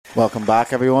Welcome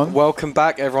back, everyone. Welcome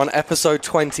back, everyone. Episode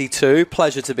 22.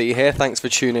 Pleasure to be here. Thanks for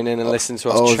tuning in and listening to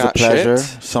us Always chat a pleasure.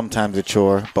 shit. Sometimes a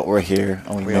chore, but we're here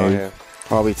and we are move. here.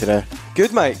 How are we today?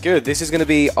 Good, mate. Good. This is going to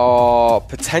be our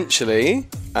potentially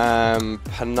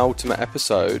penultimate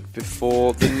episode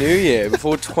before the new year,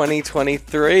 before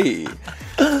 2023.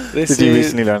 Did you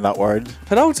recently learn that word?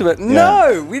 Penultimate? Yeah.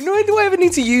 No! When do I ever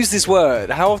need to use this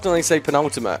word? How often do I say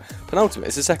penultimate? Penultimate.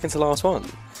 It's the second to last one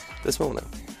this morning.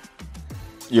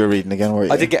 You were reading again, were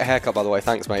you? I did get a haircut, by the way.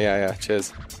 Thanks, mate. Yeah.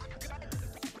 Cheers.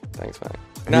 Thanks, mate.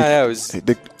 It was...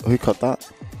 Who cut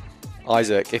that?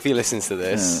 Isaac. If he listens to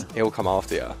this, he'll come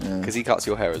after you. Because he cuts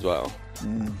your hair as well.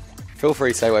 Feel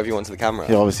free to say whatever you want to the camera.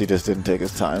 He obviously just didn't take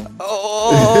his time.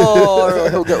 Oh,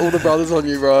 he'll get all the brothers on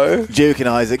you, bro. Joking,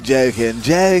 Isaac. Joking.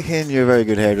 You're a very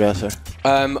good hairdresser.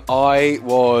 I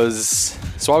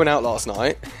went out last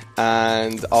night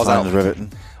and I was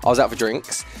out for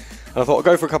drinks. And I thought I'd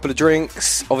go for a couple of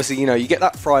drinks. Obviously, you get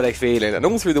that Friday feeling. And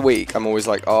all through the week, I'm always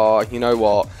like, oh, you know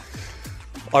what?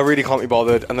 I really can't be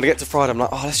bothered. And then I get to Friday, I'm like,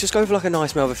 oh, let's just go for like a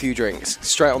nice meal of a few drinks.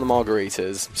 Straight on the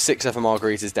margaritas. 6 7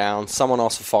 margaritas down. Someone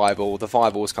asked for fireball. The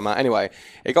fireballs come out. Anyway,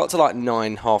 it got to like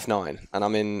 9, half 9. And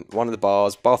I'm in one of the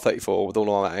bars, bar 34, with all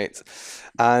of my mates.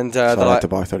 And they're like, to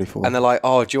bar 34. And they're like,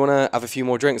 oh, do you want to have a few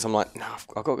more drinks? I'm like, no, I've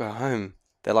got to go home.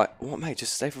 They're like, what, mate,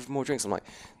 just stay for more drinks? I'm like,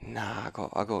 nah, I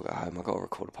got to go home. I got to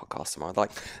record a podcast tomorrow. They're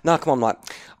like, no, come on.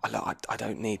 I'm like, I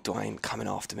don't need Dwayne coming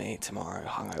after me tomorrow,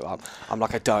 hungover. I'm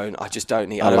like, I just don't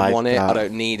need it. I don't want it. I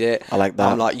don't need it. I like that.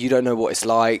 I'm like, you don't know what it's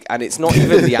like. And it's not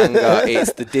even the anger.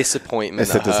 It's the disappointment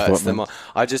that hurts them.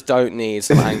 I just don't need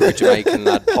some angry Jamaican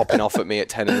lad popping off at me at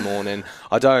 10 in the morning.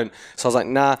 I don't. So I was like,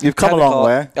 nah. You've come a long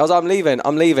way. I was like, I'm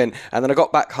leaving. And then I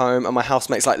got back home and my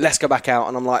housemate's like, let's go back out.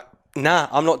 And I'm like, nah,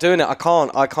 I'm not doing it. I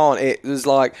can't. It was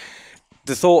like,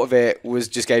 the thought of it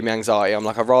just gave me anxiety. I'm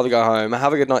like, I'd rather go home and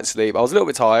have a good night's sleep. I was a little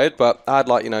bit tired, but I had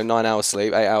 9 hours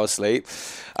sleep, 8 hours sleep.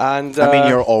 And I mean,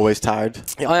 you're always tired.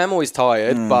 I am always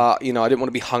tired, but, I didn't want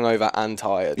to be hungover and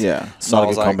tired. Yeah, so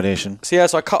not a good combination. So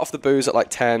I cut off the booze at like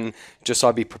 10, just so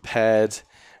I'd be prepared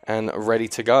and ready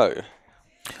to go.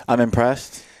 I'm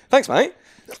impressed. Thanks, mate.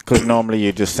 Because normally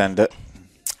you just send it.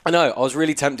 I know, I was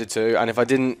really tempted to, and if I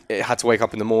didn't, it had to wake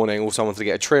up in the morning. Also, I wanted to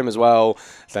get a trim as well.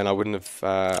 Then I wouldn't have.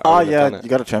 Done it. You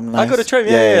got a trim. Nice. I got a trim.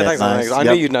 Yeah, thanks. Nice. I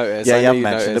knew you'd notice. Yeah, you haven't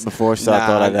mentioned it before, so I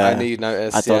thought I knew you'd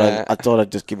notice. I thought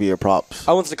I'd just give you your props.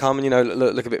 I wanted to come and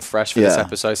look a bit fresh for this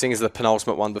episode. Seeing as the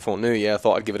penultimate one before New Year, I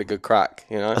thought I'd give it a good crack.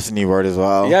 That's a new word as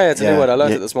well. Yeah, it's a new word. I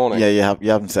learned it this morning. Yeah, you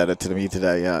haven't said it to me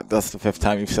today. Yeah, that's the 5th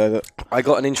time you've said it. I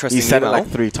got an interesting. You said email. it like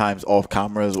 3 times off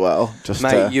camera as well.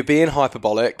 Mate, you're being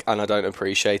hyperbolic, and I don't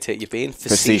appreciate it. You're being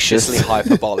facetiously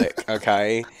hyperbolic,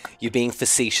 okay? You're being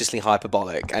facetiously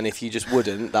hyperbolic, and if you just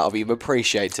wouldn't, that'll be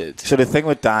appreciated. So the thing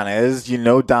with Dan is,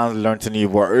 Dan learns a new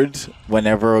word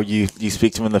whenever you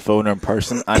speak to him on the phone or in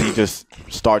person, and you just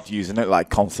start using it like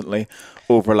constantly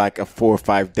over like a 4 or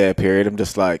 5 day period. I'm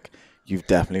just like, you've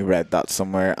definitely read that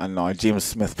somewhere. And now James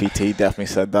Smith PT definitely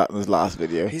said that in his last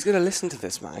video. He's going to listen to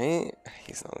this, mate.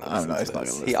 He's not going to listen to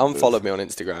this. He unfollowed unfollowed me on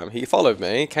Instagram. He followed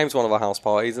me, came to one of our house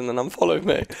parties, and then unfollowed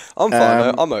me. I'm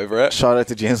fine. I'm over it. Shout out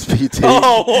to James PT.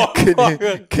 Oh,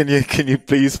 can you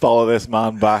please follow this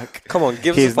man back? Come on,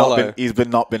 give us a follow. He's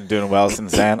not been doing well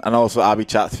since then. And also Abby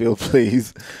Chatfield,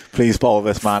 please follow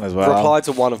this man as well. Reply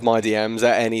to one of my DMs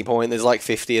at any point. There's like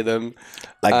 50 of them.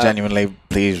 Genuinely,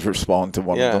 please respond to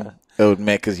one of them. It would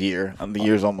make his year, and the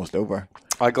year's almost over.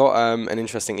 I got an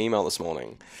interesting email this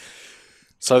morning.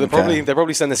 So they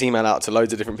probably send this email out to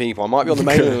loads of different people. I might be on the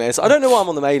mailing list. I don't know why I'm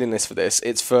on the mailing list for this.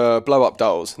 It's for blow up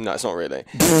dolls. No, it's not really.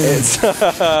 It's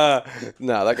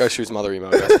no, that goes through some other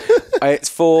email address. It's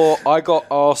for I got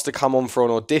asked to come on for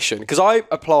an audition because I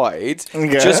applied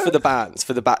just for the bands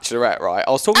for the Bachelorette. Right?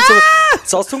 I was talking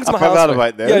to my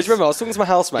housemate. Yeah, do you remember? I was talking to my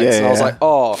housemates and I was like,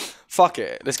 oh, fuck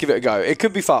it, let's give it a go. It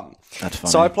could be fun. That's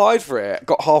funny. So I applied for it,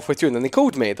 got halfway through, and then they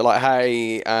called me. They're like,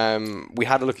 hey, we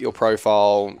had a look at your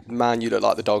profile. Man, you look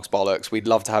like the dog's bollocks. We'd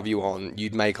love to have you on.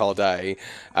 You'd make our day.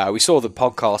 We saw the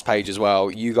podcast page as well.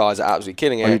 You guys are absolutely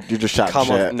killing it. You're just chatting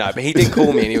shit. No, but he did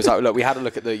call me, and he was like, look, we had a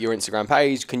look at your Instagram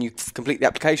page. Can you complete the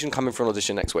application? Come in for an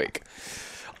audition next week.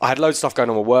 I had loads of stuff going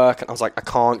on with work, and I was like, I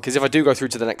can't, because if I do go through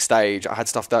to the next stage, I had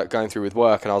stuff going through with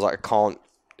work, and I was like, I can't.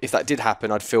 If that did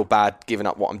happen, I'd feel bad giving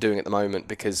up what I'm doing at the moment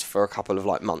because for a couple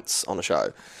of months on a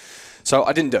show. So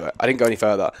I didn't do it. I didn't go any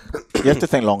further. You have to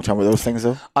think long term with those things,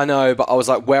 though. I know, but I was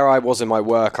like, where I was in my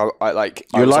work, I was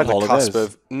on the cusp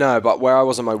of but where I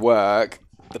was in my work,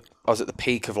 I was at the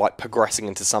peak of progressing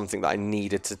into something that I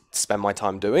needed to spend my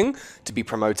time doing to be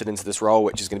promoted into this role,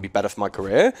 which is going to be better for my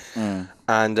career.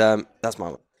 And that's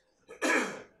my.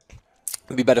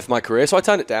 It'd be better for my career. So I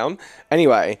turned it down.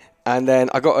 Anyway, and then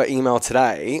I got an email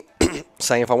today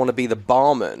saying if I want to be the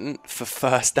barman for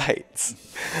first dates.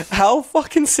 How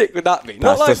fucking sick would that be?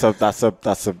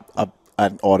 That's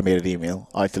an automated email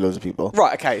out to loads of people.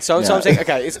 Right, okay. So I'm saying,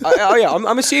 okay,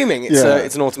 I'm assuming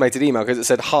it's an automated email because it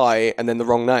said hi and then the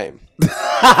wrong name.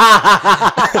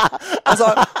 I was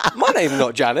like, my name's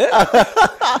not Janet.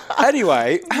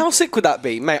 Anyway, how sick would that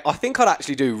be? Mate, I think I'd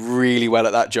actually do really well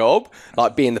at that job,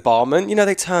 like being the barman. You know,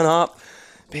 they turn up,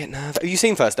 be nervous. Have you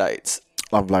seen First Dates?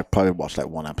 I've probably watched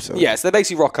one episode. Yeah, so they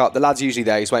basically rock up. The lad's usually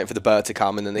there. He's waiting for the bird to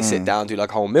come, and then they sit down, do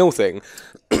like a whole meal thing.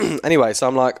 Anyway, so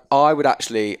I'm like, I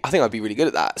think I'd be really good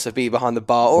at that. So be behind the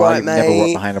bar. All right, mate. Never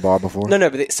worked behind a bar before. No,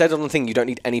 but it said on the thing you don't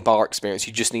need any bar experience.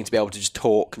 You just need to be able to just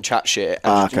talk and chat shit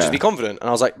and just be confident. And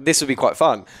I was like, this would be quite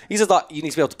fun. He says like you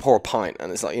need to be able to pour a pint,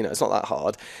 and it's like it's not that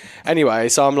hard. Anyway,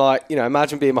 so I'm like,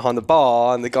 imagine being behind the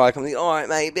bar and the guy comes in. All right,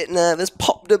 mate, bit nervous.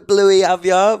 Pop the bluey, have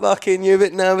ya? Fucking you a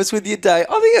bit nervous with your date.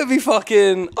 I think it'd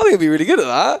be really good at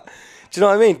that. Do you know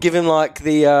what I mean? Give him like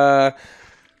the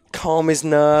calm his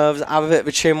nerves, have a bit of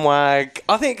a chin wag.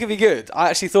 I think it could be good. I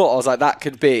actually thought, I was like,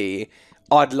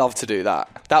 I'd love to do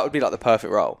that. That would be like the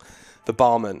perfect role. The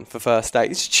barman for first date.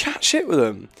 Just chat shit with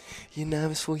them. You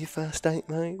nervous for your first date,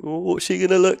 mate? Oh, what's she going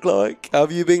to look like?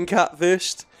 Have you been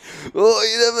catfished? Oh,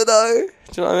 you never know.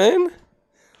 Do you know what I mean?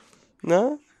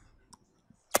 No?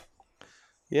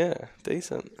 Yeah,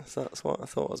 decent. So that's what I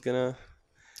thought I was going to...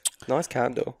 Nice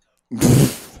candle.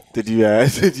 Did you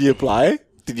apply?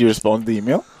 Did you respond to the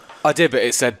email? I did, but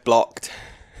it said blocked.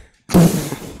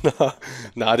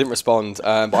 No, I didn't respond.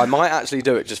 But I might actually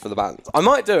do it just for the band. I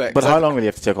might do it. But how long will you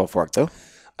have to take off work, though?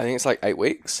 I think it's like 8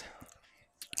 weeks.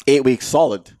 8 weeks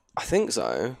solid? I think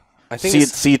so.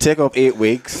 So you take off 8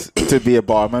 weeks to be a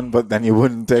barman, but then you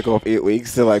wouldn't take off 8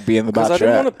 weeks to like be in the Bachelorette. Because I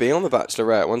didn't want to be on the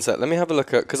Bachelorette. One sec, let me have a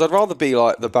look at. Because I'd rather be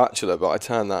like the Bachelor, but I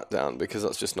turned that down because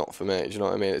that's just not for me. Do you know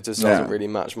what I mean? It just doesn't really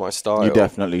match my style. You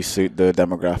definitely suit the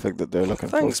demographic that they're looking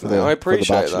for. Thanks, man. I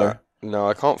appreciate that. No,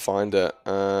 I can't find it.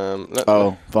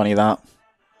 Funny that.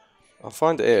 I'll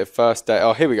find it here. First date.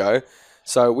 Oh, here we go.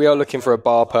 So we are looking for a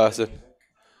bar person.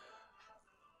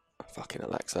 Fucking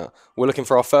Alexa. We're looking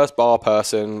for our first bar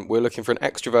person. We're looking for an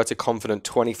extroverted, confident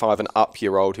 25 and up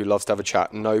year old who loves to have a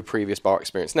chat. No previous bar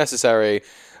experience necessary.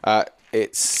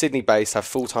 It's Sydney based, have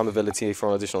full-time ability for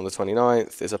an audition on the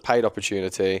 29th. It's a paid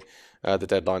opportunity. The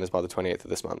deadline is by the 28th of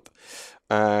this month.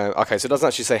 Okay, so it doesn't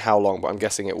actually say how long, but I'm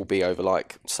guessing it will be over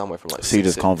like somewhere from like... So you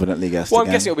just confidently guessed I'm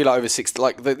guessing it'll be like over 6...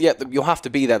 you'll have to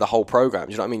be there the whole program.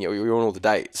 Do you know what I mean? You're on all the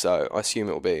dates, so I assume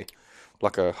it will be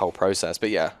like a whole process. But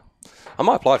yeah, I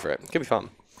might apply for it. It could be fun.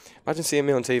 Imagine seeing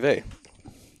me on TV.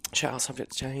 Shout out,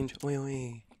 subject to change. Oi,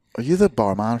 oi. Are you the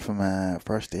barman from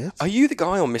First Dates? Are you the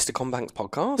guy on Mr. Combank's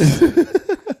podcast?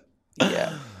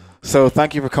 Yeah. So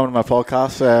thank you for coming to my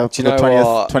podcast for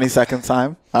the 22nd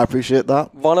time. I appreciate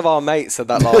that. One of our mates said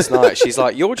that last night. She's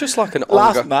like, you're just like an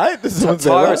last night?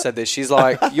 Tyra said this. She's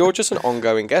like, you're just an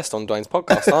ongoing guest on Dwayne's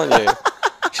podcast, aren't you?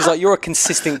 She's like, you're a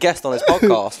consistent guest on his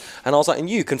podcast. And I was like, and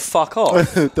you can fuck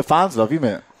off. The fans love you,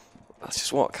 mate. That's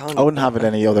just what kind of... I wouldn't have it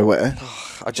any other way.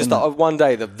 I just thought one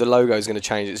day the logo is going to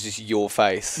change. It's just your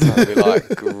face. I'd be like,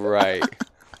 great.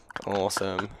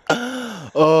 Awesome.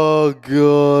 Oh,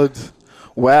 good.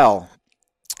 Well,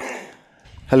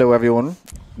 hello, everyone.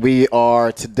 We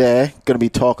are today going to be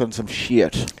talking some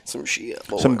shit. Some shit,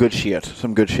 boy. Some good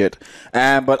shit.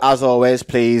 But as always,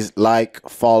 please like,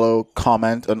 follow,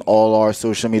 comment on all our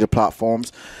social media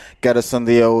platforms. Get us on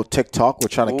the old TikTok. We're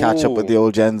trying to catch up with the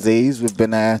old Gen Zs. We've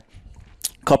been... a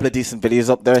couple of decent videos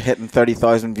up there hitting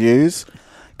 30,000 views.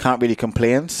 Can't really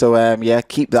complain. So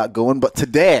keep that going. But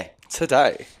today,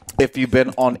 if you've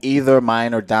been on either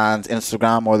mine or Dan's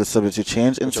Instagram or the Subject to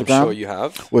Change Instagram, which I'm sure you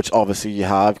have, which obviously you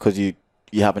have because you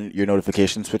haven't your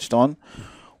notifications switched on,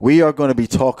 we are going to be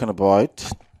talking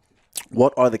about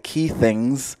what are the key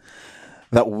things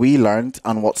that we learned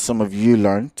and what some of you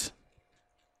learned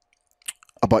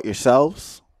about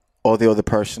yourselves or the other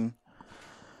person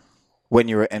when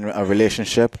you were in a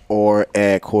relationship or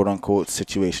a quote-unquote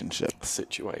situationship. So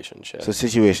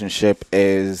situationship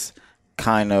is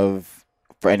kind of,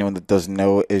 for anyone that doesn't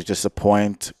know, is just a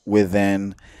point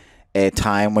within a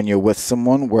time when you're with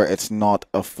someone where it's not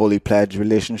a fully pledged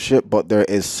relationship, but there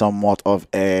is somewhat of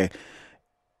a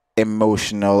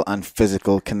emotional and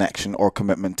physical connection or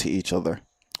commitment to each other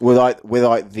without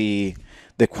the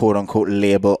quote-unquote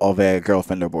label of a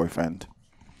girlfriend or boyfriend,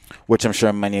 which I'm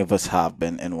sure many of us have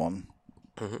been in one.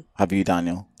 Mm-hmm. Have you,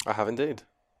 Daniel? I have indeed.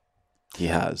 He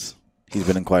has. He's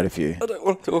been in quite a few. I don't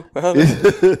want to talk about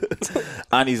it.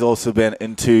 And he's also been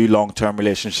in 2 long-term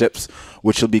relationships,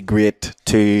 which will be great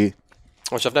to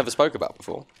which I've never spoke about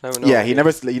before. Yeah,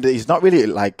 he's not really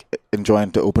like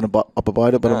enjoying to open up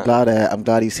about it, but I'm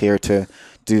glad he's here to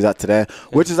do that today,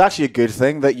 which is actually a good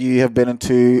thing that you have been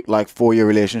into like 4-year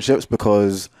relationships,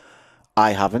 because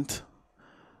I haven't.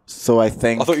 So I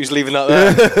think I thought you was leaving that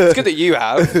there. It's good that you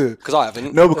have, because I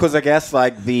haven't. No, because I guess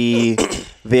like the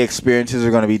experiences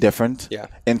are going to be different. Yeah.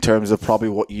 In terms of probably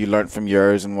what you learned from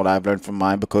yours and what I've learned from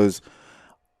mine, because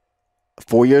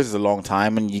 4 years is a long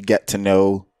time, and you get to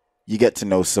know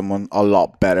someone a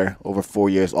lot better over 4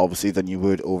 years, obviously, than you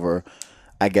would over,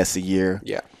 I guess, a year.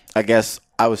 Yeah. I guess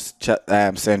I was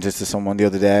saying this to someone the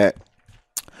other day.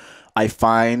 I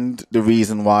find the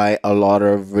reason why a lot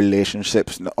of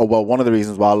relationships, one of the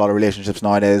reasons why a lot of relationships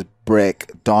nowadays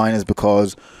break down is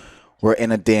because we're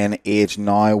in a day and age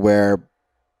now where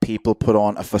people put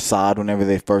on a facade whenever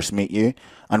they first meet you.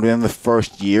 And within the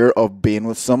first year of being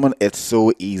with someone, it's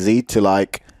so easy to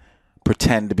like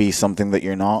pretend to be something that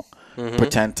you're not. Mm-hmm.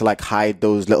 Pretend to like hide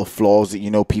those little flaws that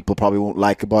you know people probably won't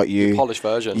like about you. The polished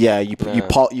version. Yeah, you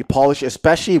polish,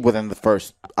 especially within the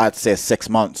first, I'd say, 6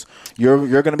 months. You're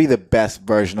going to be the best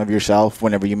version of yourself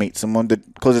whenever you meet someone,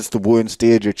 because it's the wooing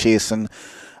stage you're chasing.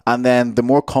 And then the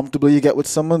more comfortable you get with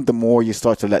someone, the more you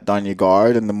start to let down your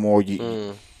guard, and the more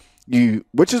you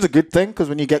which is a good thing, because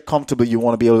when you get comfortable, you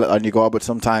want to be able to let down your guard. But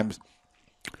sometimes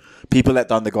people let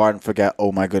down the guard and forget,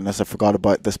 oh my goodness, I forgot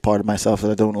about this part of myself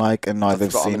that I don't like, and now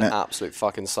they've seen I'm it. an absolute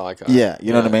fucking psycho. Yeah,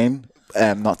 you know what I mean?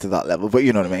 Not to that level, but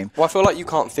you know what I mean. Well, I feel like you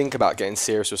can't think about getting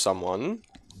serious with someone.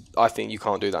 I think you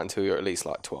can't do that until you're at least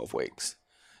like 12 weeks.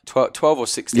 12 or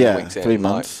 16 weeks in. 3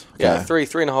 months. Like,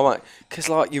 three and a half months. Because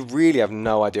like, you really have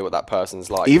no idea what that person's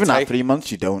like. Even at 3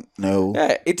 months, you don't know.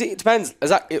 Yeah, it depends.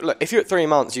 Look, if you're at 3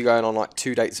 months, you're going on like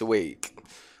 2 dates a week.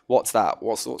 What's that?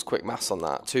 What's quick maths on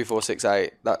that? 2, 4, 6,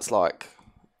 8. That's like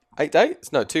 8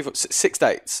 dates? No, 6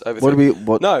 dates over.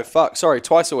 No, fuck. Sorry,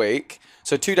 twice a week.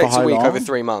 So 2 dates a week over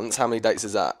 3 months. How many dates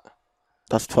is that?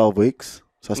 That's 12 weeks.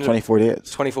 So that's 24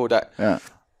 dates. 24 dates. Yeah.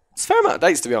 It's a fair amount of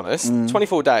dates, to be honest.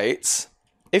 24 dates.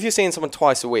 If you're seeing someone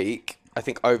twice a week, I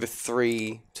think over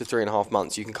 3 to 3.5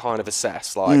 months, you can kind of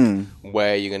assess like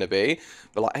where you're going to be.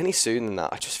 But like any sooner than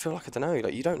that, I just feel like, I don't know,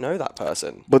 like you don't know that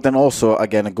person. But then also,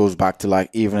 again, it goes back to like,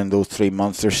 even in those 3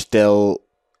 months, you're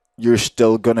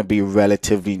still going to be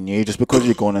relatively new. Just because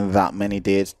you're going on that many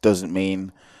dates doesn't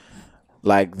mean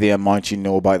like the amount you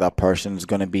know about that person is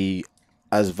going to be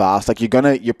as vast. Like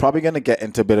you're probably going to get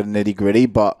into a bit of nitty gritty,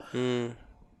 but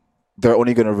they're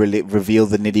only going to reveal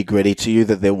the nitty gritty to you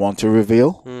that they want to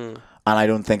reveal. And I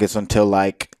don't think it's until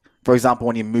like, for example,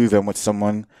 when you move in with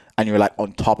someone and you're like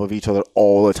on top of each other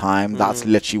all the time, that's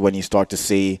literally when you start to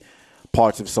see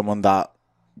parts of someone that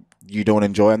you don't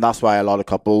enjoy. And that's why a lot of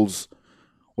couples,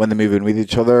 when they move in with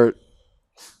each other,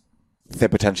 they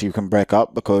potentially can break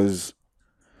up, because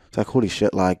it's like, holy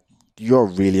shit, like you're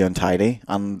really untidy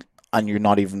and you're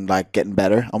not even like getting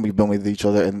better. And we've been with each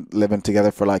other and living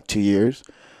together for like 2 years.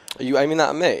 Are you aiming that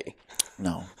at me?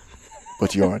 No,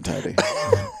 but you're untidy.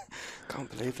 Can't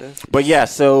believe this. But yeah,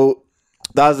 so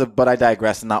but I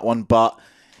digress in that one. But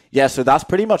yeah, so that's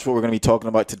pretty much what we're going to be talking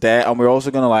about today. And we're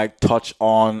also going to like touch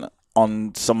on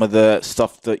some of the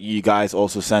stuff that you guys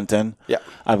also sent in. Yeah.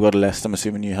 I've got a list. I'm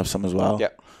assuming you have some as well.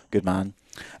 Yeah. Good man.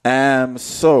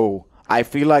 So I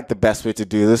feel like the best way to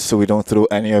do this, so we don't throw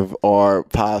any of our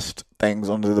past things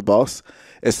under the bus,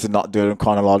 is to not do it in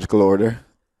chronological order.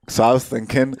 So I was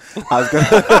thinking, like,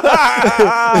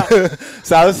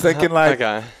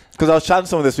 okay. Because I was chatting to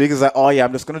someone this week, it's like, oh yeah,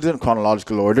 I'm just going to do it in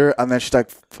chronological order. And then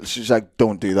she's like,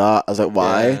 don't do that. I was like,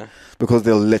 why? Yeah. Because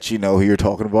they'll let you know who you're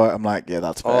talking about. I'm like, yeah,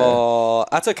 that's fair. Oh,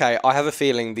 that's okay. I have a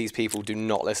feeling these people do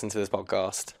not listen to this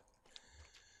podcast.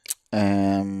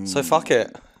 So fuck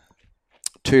it.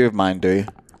 2 of mine do.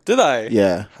 Do they?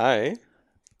 Yeah. Hey.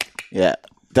 Yeah.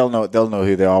 They'll know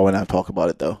who they are when I talk about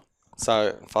it though.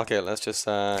 So fuck it. Let's just.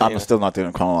 I'm still not doing it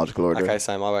in chronological order. Okay,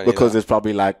 same. I won't. Because there's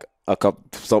probably like a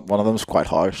couple. One of them's quite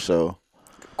harsh. So.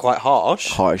 Quite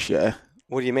harsh. Harsh, yeah.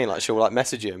 What do you mean? Like she'll like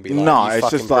message you and be like, no, it's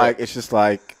just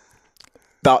like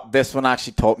that. This one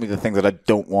actually taught me the things that I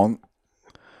don't want.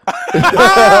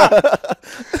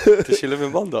 Does she live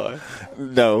in Bondi?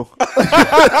 No.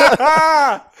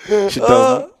 She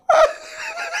doesn't.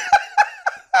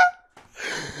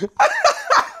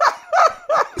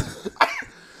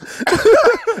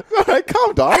 Alright,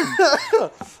 calm down.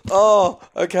 Oh,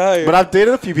 okay. But I've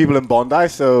dated a few people in Bondi,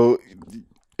 so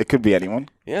it could be anyone.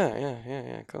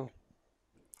 Yeah, cool.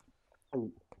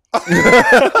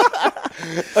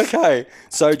 Okay,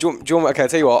 so do you want? Okay, I'll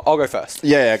tell you what. I'll go first.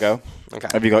 Yeah, go. Okay.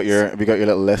 Have you got your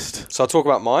little list? So I'll talk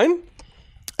about mine.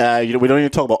 We don't need to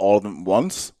talk about all of them at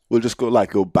once. We'll just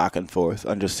go back and forth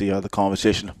and just see how the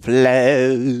conversation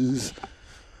flows.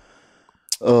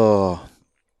 Oh,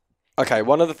 Okay,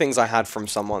 one of the things I had from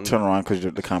someone... turn around because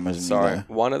the camera's in Sorry. there.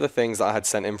 One of the things that I had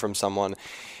sent in from someone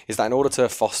is that in order to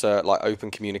foster like open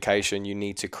communication, you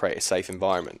need to create a safe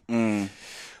environment.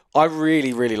 I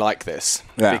really, really like this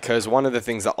because one of the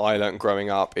things that I learned growing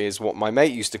up is what my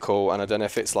mate used to call, and I don't know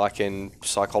if it's like in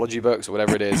psychology books or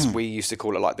whatever it is, we used to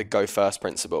call it like the go first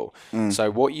principle. So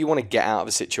what you want to get out of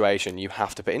a situation, you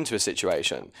have to put into a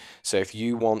situation. So if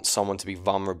you want someone to be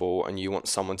vulnerable and you want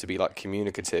someone to be like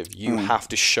communicative, you have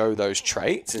to show those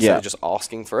traits instead of just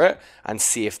asking for it and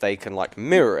see if they can like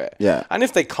mirror it. And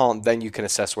if they can't, then you can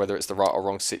assess whether it's the right or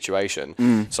wrong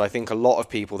situation. So I think a lot of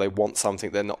people, they want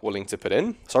something they're not willing to put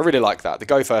in. So I really like that. The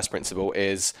go first principle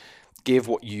is give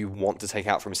what you want to take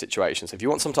out from a situation. So if you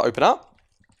want someone to open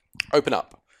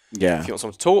up. Yeah. If you want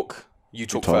someone to talk, you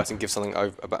talk first and give something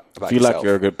about I feel yourself. like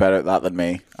you're better at that than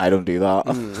me. I don't do that.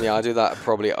 Yeah, I do that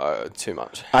probably too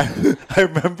much. I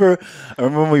remember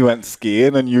when we went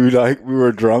skiing and we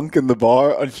were drunk in the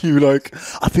bar and you like,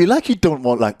 I feel like you don't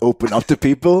want like open up to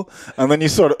people, and then you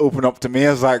sort of open up to me.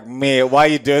 I was like, mate, why are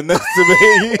you doing this to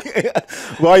me?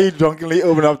 Why are you drunkenly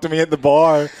open up to me at the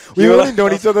bar? We've only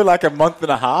known each other like a month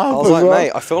and a half. I was like,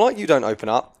 mate, I feel like you don't open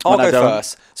up. I'll go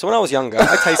first. So when I was younger,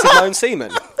 I tasted my own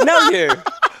semen. Now you.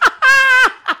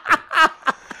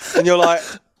 And you're like,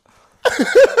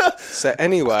 so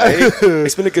anyway,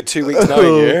 it's been a good 2 weeks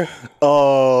knowing you.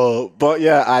 Oh, but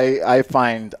yeah, I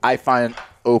find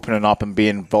opening up and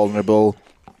being vulnerable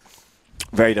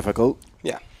very difficult.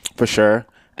 Yeah, for sure.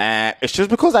 It's just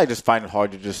because I just find it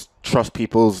hard to just trust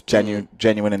people's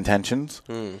genuine intentions.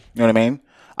 You know what I mean?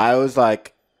 I always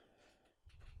like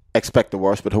expect the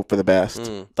worst but hope for the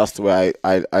best. That's the way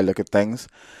I look at things.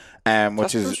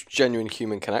 Which is genuine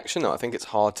human connection. I think it's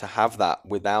hard to have that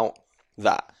without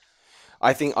that.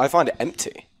 I find it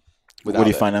empty. What do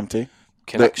you find empty?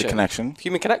 Connection. The connection.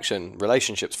 Human connection,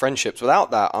 relationships, friendships.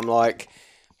 Without that, I'm like,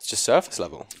 it's just surface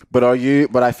level. But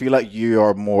I feel like you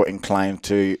are more inclined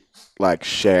to like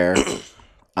share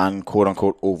and quote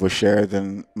unquote overshare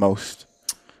than most.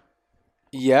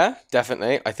 Yeah,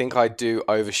 definitely. I think I do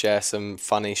overshare some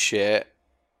funny shit.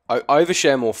 I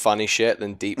overshare more funny shit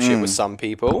than deep shit with some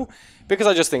people because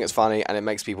I just think it's funny and it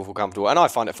makes people feel comfortable. And I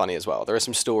find it funny as well. There are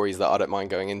some stories that I don't mind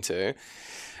going into.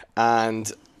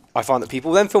 And I find that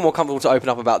people then feel more comfortable to open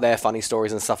up about their funny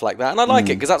stories and stuff like that. And I like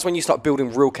it because that's when you start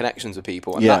building real connections with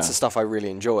people. And that's the stuff I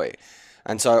really enjoy.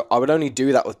 And so I would only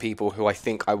do that with people who I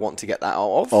think I want to get that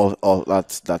out of. Oh,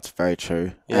 that's very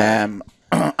true. Yeah.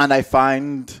 And I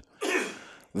find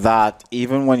that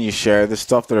even when you share the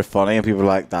stuff that are funny and people are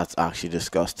like, that's actually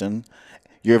disgusting,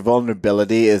 your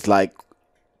vulnerability is like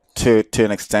to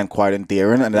an extent quite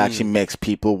endearing, and it actually makes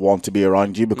people want to be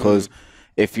around you because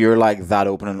if you're like that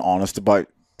open and honest about,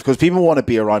 because people want to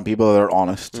be around people that are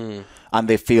honest and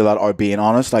they feel that are being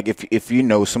honest. Like if you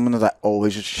know someone that's like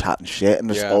always just chatting shit and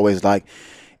just always like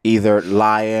either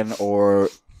lying or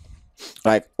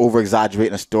like over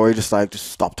exaggerating a story, just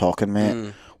stop talking,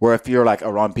 mate. Where if you're like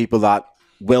around people that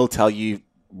will tell you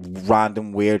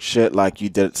random weird shit like you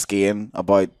did at skiing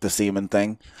about the semen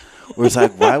thing, where it's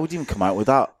like, why would you even come out with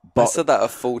that? But I said that at a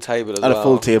full table as well. At a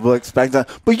full table, expect that.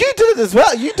 But you did it as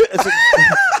well. You did it.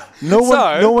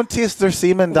 No one tastes their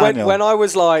semen, Daniel. When I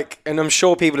was like, and I'm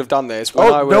sure people have done this.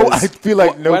 I feel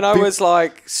like when I was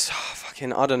like,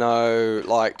 I don't know,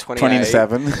 like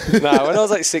 27. No, when I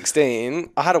was like 16,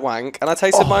 I had a wank and I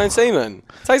tasted my own semen.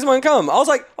 Tasted my own cum. I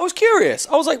was curious.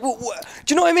 I was like, well,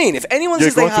 do you know what I mean? If anyone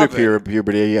says they have it,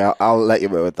 puberty, yeah, I'll let you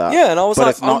go with that. Yeah, and I was like,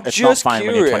 it's not fine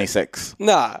when you're 26.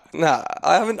 Nah,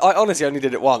 I haven't. I honestly only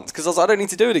did it once because I was like, I don't need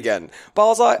to do it again. But I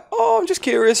was like, I'm just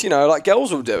curious, like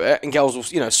girls will do it and girls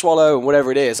will, swallow and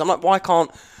whatever it is. I'm like, why can't?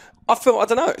 I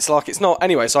don't know. It's like, it's not.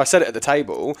 Anyway, so I said it at the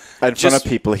table. In front of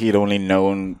people he'd only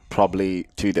known probably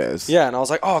 2 days. Yeah, and I was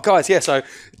like, oh, guys, yeah, so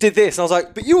did this. And I was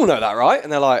like, but you all know that, right? And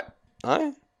they're like,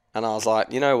 no. And I was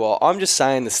like, you know what? I'm just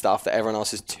saying the stuff that everyone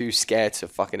else is too scared to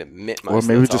fucking admit most of the time.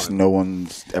 Or maybe just no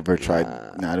one's ever tried.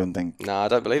 No, I don't think. No, I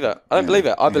don't believe it. I believe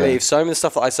it. I believe so many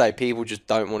stuff that I say, people just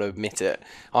don't want to admit it.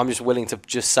 I'm just willing to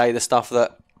just say the stuff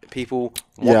that people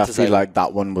want to say. I feel like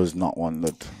that one was not one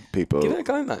that people... Give it a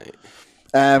go, mate.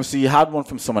 So you had one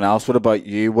from someone else. What about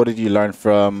you? What did you learn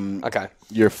from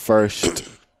your first...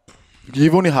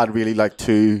 You've only had really like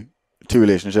two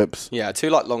relationships. Yeah, 2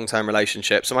 like long-term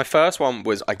relationships. So my first one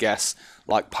was, I guess,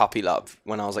 like puppy love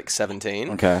when I was like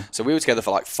 17. Okay. So we were together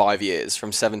for like 5 years,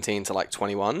 from 17 to like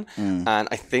 21. And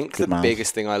I think the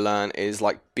biggest thing I learned is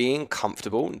like being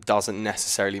comfortable doesn't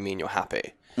necessarily mean you're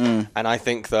happy. And I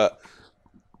think that...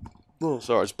 Oh,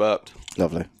 sorry, I just burped.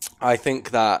 Lovely. I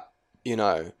think that,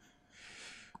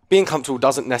 being comfortable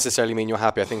doesn't necessarily mean you're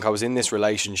happy. I think I was in this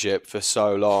relationship for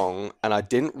so long and I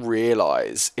didn't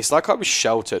realize, it's like I was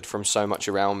sheltered from so much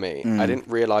around me. I didn't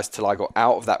realize till I got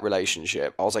out of that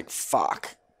relationship. I was like,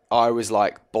 fuck. I was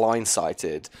like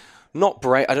blindsided. Not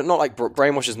like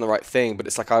brainwash isn't the right thing, but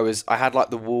it's like I had like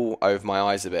the wall over my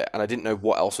eyes a bit and I didn't know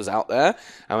what else was out there.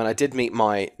 And when I did meet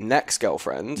my next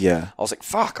girlfriend, I was like,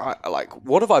 fuck,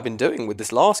 what have I been doing with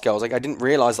this last girl? I was like, I didn't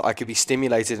realize that I could be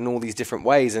stimulated in all these different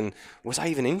ways. And was I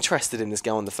even interested in this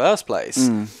girl in the first place?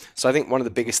 So I think one of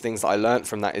the biggest things that I learned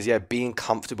from that is, being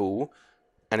comfortable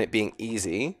and it being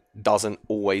easy doesn't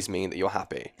always mean that you're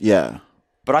happy. Yeah.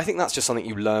 But I think that's just something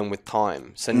you learn with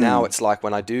time. So now it's like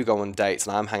when I do go on dates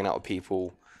and I'm hanging out with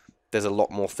people, there's a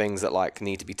lot more things that like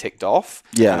need to be ticked off.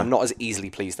 Yeah. And I'm not as easily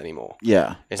pleased anymore.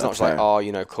 Yeah. It's not just like,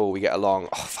 cool, we get along.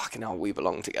 Oh, fucking hell, we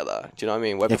belong together. Do you know what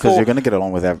I mean? Because you're going to get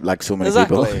along with like so many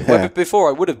people. Exactly. Before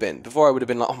I would have been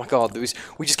like, oh my God,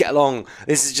 we just get along.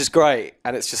 This is just great.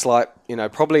 And it's just like,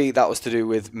 probably that was to do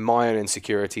with my own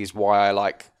insecurities, why I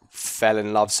like fell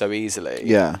in love so easily.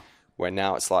 Yeah. Where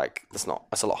now it's like, that's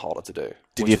a lot harder to do.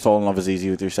 Did you fall in love as easy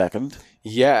with your second?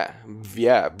 Yeah,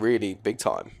 really big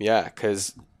time. Yeah,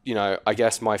 because, I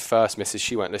guess my first missus,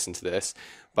 she won't listen to this,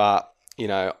 but,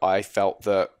 I felt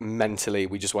that mentally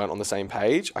we just weren't on the same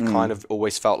page. I kind of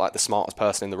always felt like the smartest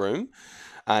person in the room.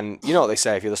 And you know what they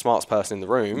say, if you're the smartest person in the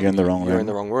room, you're in the wrong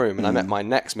room. And I met my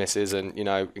next missus and,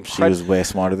 she was way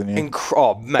smarter than you.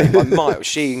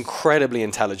 She incredibly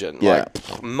intelligent, Yeah.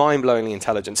 like mind-blowingly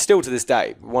intelligent. Still to this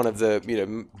day, one of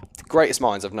the, greatest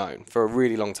minds I've known for a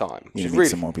really long time. You need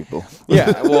some more people.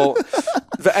 Yeah, well,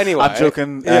 but anyway. I'm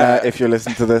joking. If you're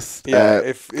listening to this,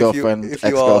 girlfriend,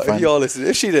 ex-girlfriend. If you're listening,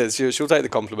 if she does, she'll take the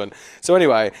compliment. So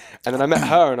anyway, and then I met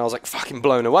her and I was like fucking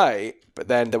blown away. But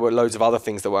then there were loads of other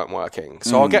things that weren't working.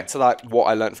 So I'll get to like what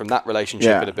I learned from that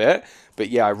relationship in a bit.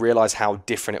 But I realized how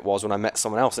different it was when I met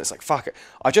someone else. And it's like, fuck it.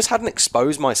 I just hadn't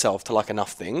exposed myself to like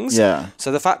enough things. Yeah.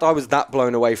 So the fact I was that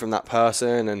blown away from that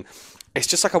person, and it's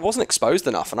just like I wasn't exposed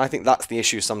enough. And I think that's the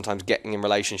issue sometimes getting in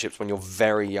relationships when you're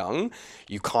very young.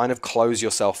 You kind of close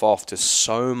yourself off to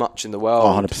so much in the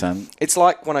world. 100%. It's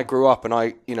like when I grew up and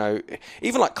I,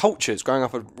 even like cultures, growing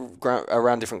up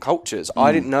around different cultures,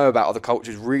 I didn't know about other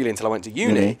cultures really until I went to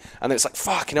uni. And it's like,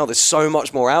 fucking hell, there's so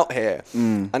much more out here.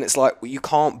 And it's like, you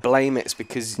can't blame it. It's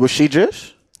because... Was she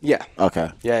Jewish? Yeah.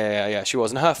 Okay. Yeah. She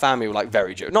was. And her family were like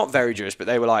very Jewish. Not very Jewish, but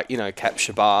they were like, kept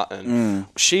Shabbat. And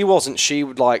she wasn't. She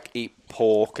would like eat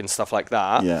pork and stuff like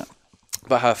that. Yeah.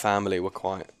 But her family were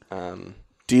quite...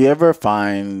 Do you ever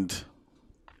find...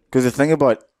 Because the thing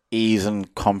about ease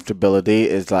and comfortability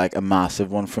is like a massive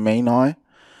one for me now.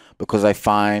 Because I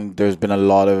find there's been a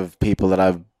lot of people that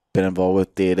I've been involved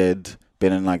with, dated,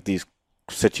 been in like these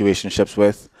situationships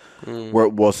with, where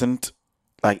it wasn't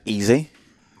like easy.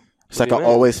 It's like I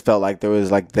always felt like there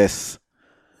was like this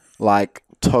like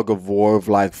tug of war of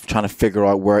like trying to figure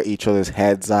out where each other's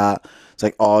heads at. It's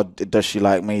like, oh, does she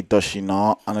like me? Does she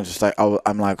not? And it's just like,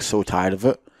 I'm like so tired of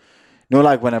it.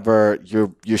 Like whenever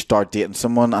you start dating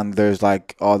someone and there's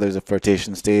like, there's a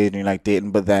flirtation stage and you're like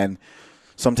dating, but then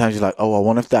sometimes you're like, I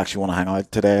wonder if they actually want to hang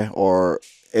out today, or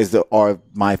are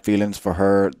my feelings for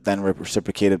her then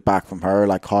reciprocated back from her?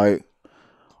 Like how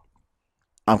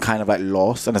I'm kind of like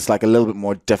lost, and it's like a little bit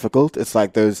more difficult. It's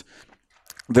like there's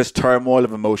this turmoil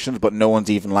of emotions, but no one's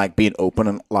even like being open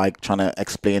and like trying to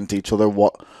explain to each other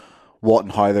what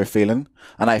and how they're feeling.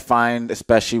 And I find,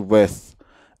 especially with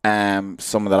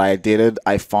someone that I dated,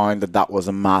 I found that was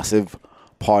a massive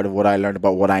part of what I learned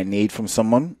about what I need from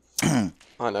someone. I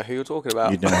know who you're talking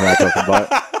about. You know who I'm talking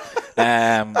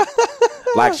about.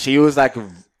 Like she was like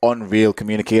an unreal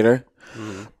communicator,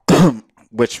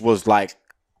 which was like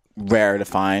rare to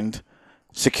find.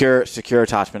 Secure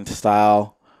attachment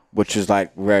style, which is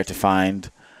like rare to find.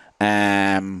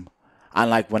 And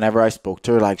like whenever I spoke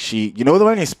to her, like she,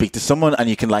 when you speak to someone and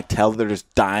you can like tell they're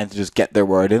just dying to just get their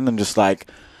word in and just like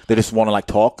they just want to like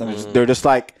talk and they're just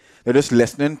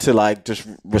listening to like just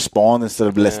respond instead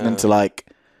of listening to like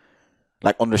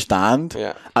understand.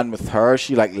 Yeah. And with her,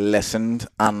 she like listened,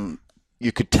 and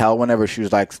you could tell whenever she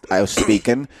was like, I was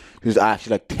speaking, she was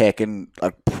actually like taking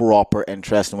like proper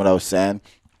interest in what I was saying.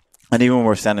 And even when we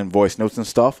were sending voice notes and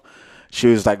stuff, she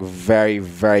was like very,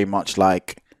 very much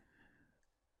like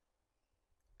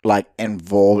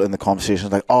involved in the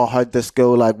conversations. Like, oh, how'd this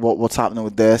go? Like, what's happening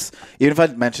with this? Even if I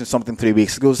mentioned something 3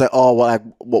 weeks ago, it's like, oh,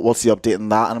 what's the update on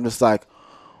that? And I'm just like,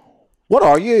 what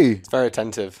are you? It's very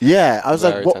attentive. Yeah, I was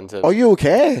very like, attentive. Are you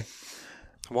okay?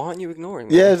 Why aren't you ignoring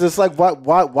me? Yeah, it's just like,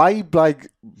 why are you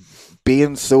like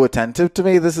being so attentive to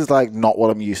me? This is like not what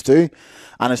I'm used to.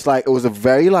 And it's like, it was a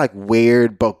very like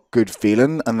weird but good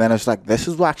feeling. And then it's like, this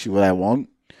is actually what I want.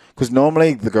 because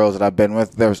normally the girls that I've been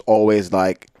with, there's always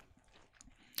like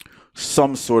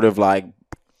some sort of like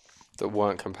that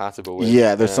weren't compatible with.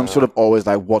 Yeah, there's some sort of always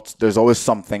like there's always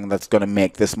something that's going to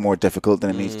make this more difficult than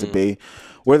it needs to be.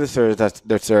 Whether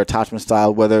there's their attachment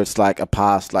style, whether it's like a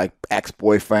past like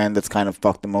ex-boyfriend that's kind of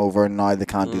fucked them over and now they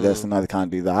can't do this and now they can't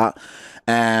do that.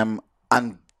 And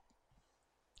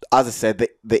as I said,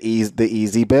 the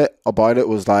easy bit about it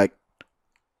was like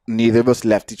neither of us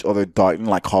left each other doubting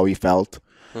like how we felt.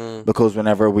 Because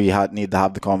whenever we need to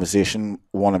have the conversation,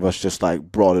 one of us just like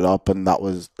brought it up, and that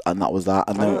was that.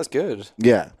 And then, that's good.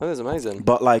 Yeah, that is amazing.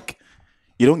 But like,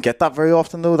 you don't get that very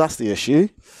often, though. That's the issue.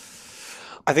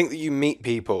 I think that you meet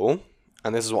people,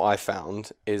 and this is what I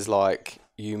found, is like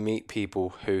you meet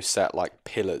people who set like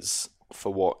pillars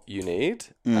for what you need,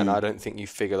 and I don't think you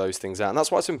figure those things out. And that's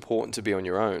why it's important to be on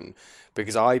your own,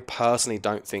 because I personally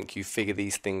don't think you figure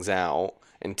these things out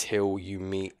until you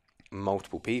meet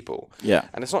multiple people. Yeah.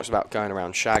 And it's not just about going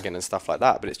around shagging and stuff like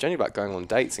that, but it's generally about going on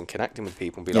dates and connecting with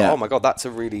people and being like, oh my God, that's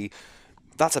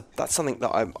something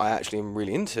that I actually am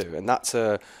really into. And that's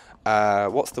a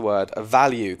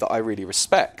value that I really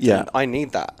respect. Yeah. And I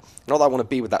need that. Not that I want to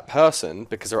be with that person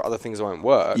because there are other things that won't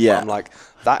work. Yeah. But I'm like,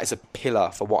 that is a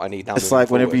pillar for what I need now. It's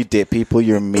like whenever you date people,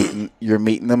 you're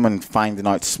meeting them and finding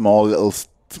out small little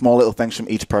things from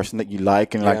each person that you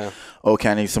like, and like, okay,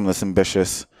 I need someone that's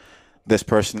ambitious. This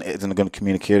person isn't a good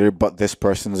communicator, but this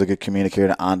person is a good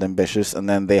communicator and ambitious, and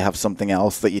then they have something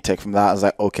else that you take from that. It's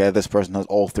like, okay, this person has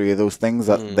all three of those things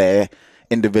that they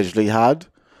individually had.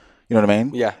 You know what I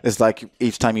mean? Yeah. It's like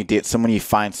each time you date someone, you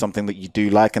find something that you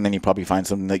do like, and then you probably find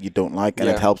something that you don't like, and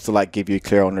it helps to like give you a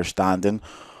clear understanding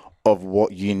of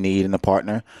what you need in a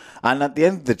partner. And at the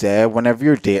end of the day, whenever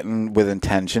you're dating with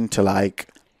intention to like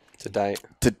to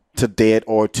date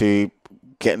or to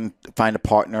find a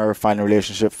partner, find a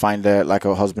relationship, find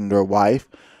a husband or a wife,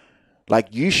 like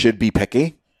you should be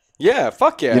picky. Yeah,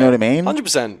 fuck yeah. You know what I mean?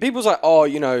 100%. People's like, oh,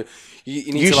 you know,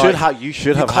 you need you to should like, you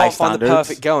should have high high standards. You can't find the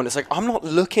perfect girl, and it's like, I'm not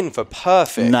looking for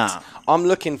perfect. Nah. I'm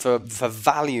looking for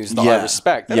values that I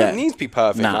respect. They don't need to be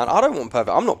perfect, man. I don't want perfect.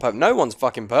 I'm not perfect. No one's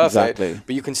fucking perfect. Exactly.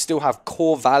 But you can still have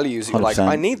core values that you're like, 100%.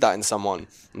 I need that in someone.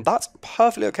 And that's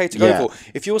perfectly okay to go for.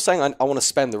 If you're saying, I want to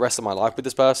spend the rest of my life with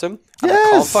this person, and I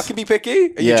can't fucking be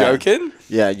picky, are you joking?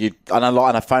 Yeah, and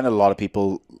I find a lot of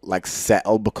people like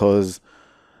settle because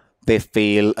they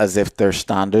feel as if their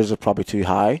standards are probably too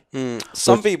high.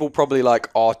 Some people probably like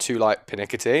are too like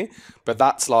pernickety, but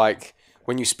that's like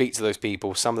when you speak to those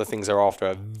people, some of the things they're after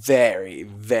are very,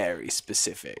 very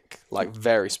specific. Like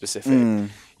very specific.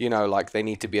 You know, like they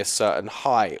need to be a certain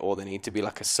height, or they need to be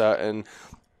like a certain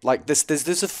like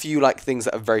there's a few like things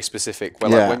that are very specific where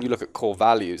like when you look at core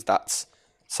values, that's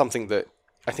something that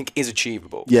I think is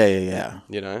achievable. Yeah.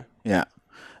 You know? Yeah.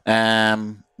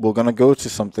 We're gonna go to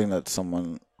something that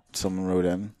someone wrote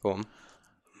in. Go on.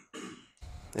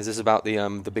 Is this about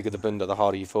the bigger the bunda, the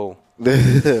harder you fall?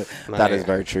 That is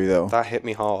very true, though. That hit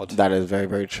me hard. That is very,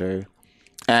 very true.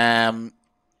 One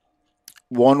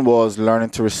was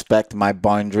learning to respect my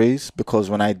boundaries, because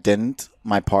when I didn't,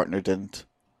 my partner didn't.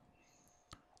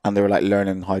 And they were like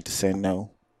learning how to say no.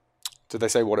 Did they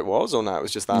say what it was, or no, it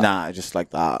was just that? Nah, just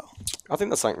like that. I think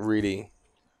that's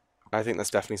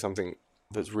definitely something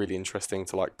that's really interesting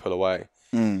to like pull away.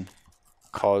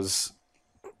 Cause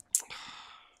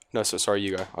no, so sorry,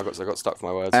 you go. I got stuck for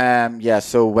my words. Yeah.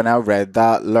 So when I read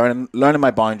that, learning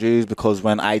my boundaries, because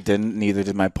when I didn't, neither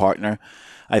did my partner.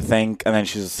 I think, and then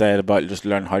she said about just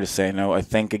learn how to say no. I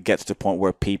think it gets to a point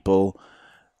where people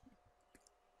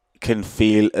can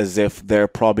feel as if they're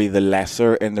probably the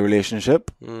lesser in the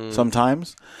relationship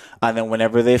sometimes, and then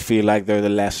whenever they feel like they're the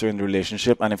lesser in the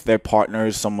relationship, and if their partner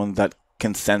is someone that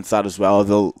can sense that as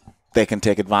well, they can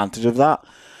take advantage of that.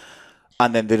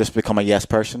 And then they just become a yes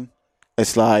person.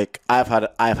 It's like I've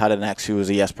had an ex who was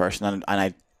a yes person, and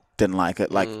I didn't like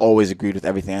it. Like always agreed with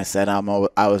everything I said. I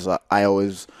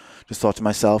always just thought to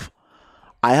myself,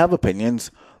 I have opinions.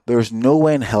 There's no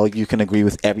way in hell you can agree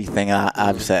with everything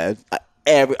I've said.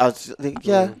 I was like,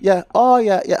 yeah. Oh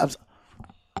yeah.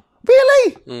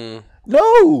 Really?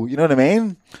 No. You know what I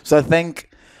mean? So I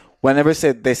think whenever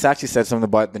they actually said something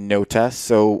about the no test.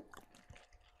 So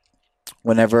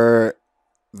whenever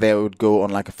they would go on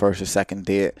like a first or second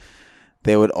date,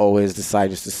 they would always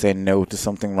decide just to say no to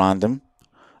something random,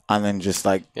 and then just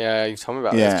like you told me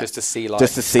about this, just to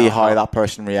see how that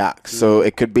person reacts. So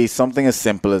it could be something as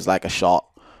simple as like a shot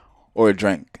or a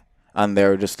drink, and they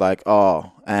were just like,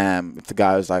 if the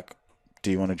guy was like,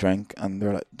 do you want a drink? And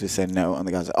they're like, they say no, and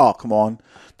the guy's like, oh, come on.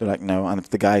 They're like, no. And if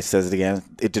the guy says it again,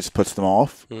 it just puts them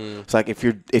off. It's like if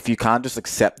you can't just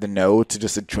accept the no to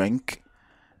just a drink,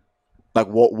 Like,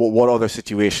 what other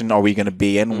situation are we going to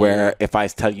be in where if I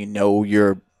tell you no,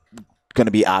 you're going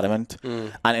to be adamant,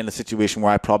 and in a situation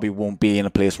where I probably won't be in a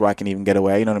place where I can even get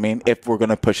away, you know what I mean? If we're going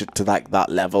to push it to like that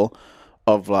level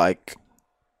of like,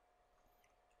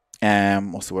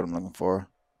 what's the word I'm looking for?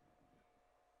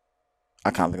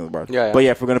 I can't think of the word. Yeah. But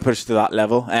yeah, if we're going to push it to that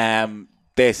level,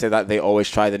 they say that they always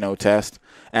try the no test.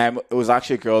 It was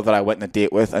actually a girl that I went on a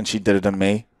date with, and she did it on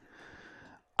me,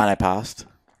 and I passed.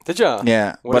 Did you?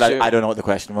 Yeah, but I don't know what the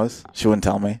question was. She wouldn't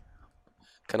tell me.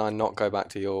 Can I not go back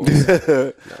to yours?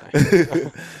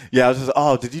 Yeah, I was just,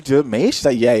 oh, did you do it, me? She's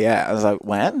like, yeah. I was like,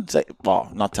 when? She's like,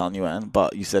 well, not telling you when,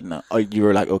 but you said no. Oh, you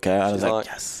were like, okay. I was like,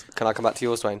 yes. Can I come back to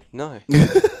yours, Dwayne? No.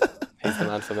 He's the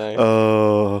man for me.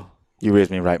 Oh, you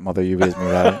raised me right, mother. You raised me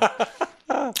right.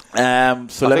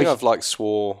 So I think I've like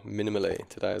swore minimally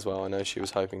today as well. I know she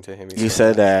was hoping to hear me. You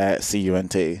said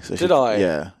CUNT. So did I?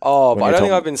 Yeah. Oh, but I don't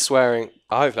think I've been swearing.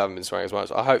 I hopefully I haven't been swearing as much.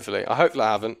 Hopefully I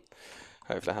haven't.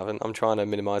 Hopefully I haven't. I'm trying to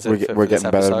minimise it for this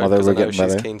episode because I know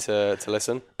she's keen to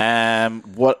listen.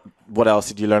 What else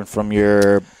did you learn from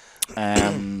your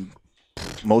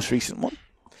most recent one?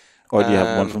 Or do you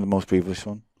have one from the most previous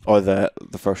one? Or the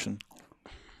first one?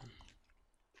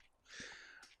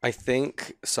 I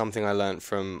think something I learned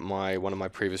from one of my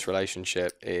previous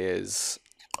relationship is...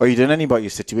 Are you doing any about your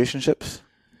situationships?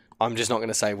 I'm just not going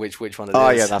to say which one it is. Oh,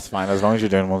 yeah, that's fine. As long as you're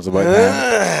doing ones about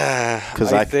them.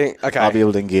 Because I'll be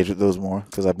able to engage with those more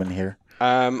because I've been here.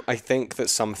 I think that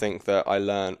something that I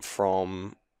learned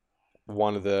from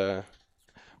one of the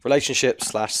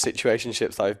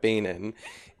relationships/situationships that I've been in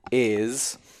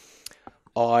is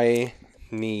I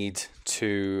need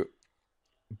to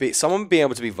be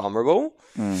able to be vulnerable.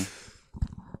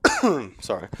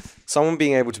 Sorry. Someone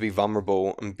being able to be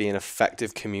vulnerable and be an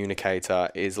effective communicator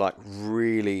is like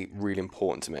really, really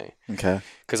important to me. Okay.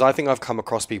 Because I think I've come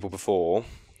across people before,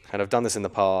 and I've done this in the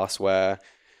past, where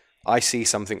I see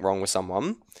something wrong with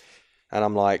someone and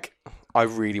I'm like, I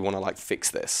really want to like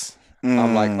fix this.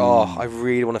 I'm like, oh, I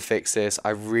really want to fix this. I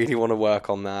really want to work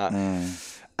on that.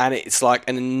 And it's like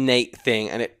an innate thing,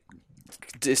 and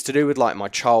it's to do with like my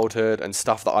childhood and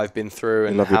stuff that I've been through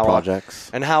and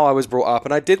how I was brought up.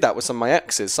 And I did that with some of my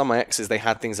exes. Some of my exes, they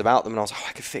had things about them and I was like, oh,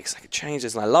 I could change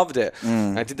this. And I loved it.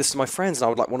 And I did this to my friends and I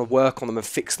would like want to work on them and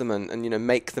fix them and you know,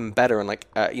 make them better and like,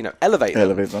 you know, elevate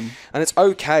them. And it's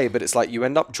okay, but it's like you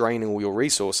end up draining all your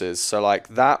resources. So like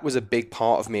that was a big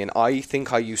part of me. And I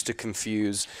think I used to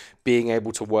confuse being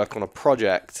able to work on a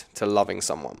project to loving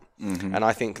someone. And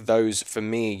I think those, for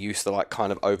me, used to like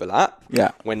kind of overlap.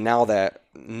 Yeah. When now they're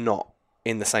not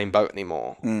in the same boat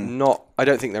anymore. I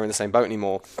don't think they're in the same boat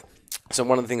anymore. So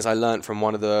one of the things I learned from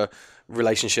one of the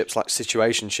relationships, like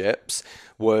situationships,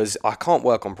 was I can't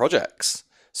work on projects.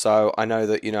 So I know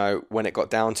that, you know, when it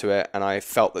got down to it and I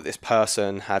felt that this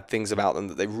person had things about them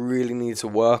that they really needed to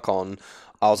work on,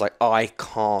 I was like, I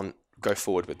can't go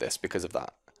forward with this because of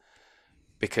that.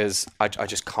 Because I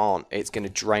just can't. It's going to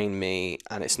drain me,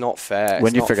 and it's not fair.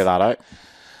 When you figure that out?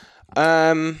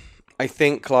 I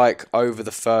think like over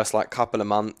the first like couple of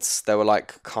months, there were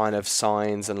like kind of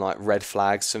signs and like red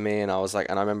flags for me, and I was like,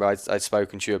 and I remember I'd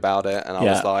spoken to you about it, and I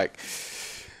was like,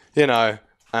 you know,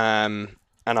 and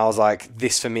I was like,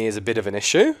 this for me is a bit of an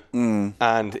issue,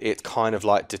 and it's kind of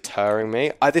like deterring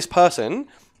me. This person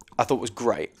I thought was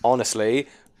great, honestly,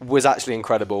 was actually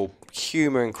incredible,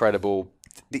 humor incredible.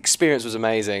 The experience was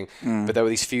amazing, but there were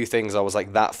these few things I was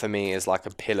like, that for me is like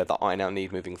a pillar that I now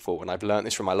need moving forward. And I've learned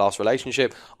this from my last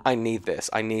relationship. I need this.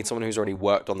 I need someone who's already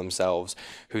worked on themselves,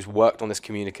 who's worked on this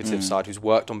communicative side, who's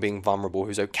worked on being vulnerable,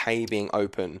 who's okay being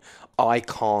open. I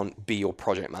can't be your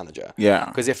project manager. Yeah.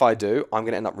 Because if I do, I'm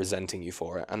going to end up resenting you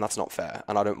for it. And that's not fair.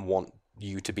 And I don't want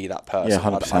you to be that person. Yeah,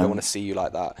 I don't want to see you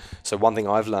like that. So one thing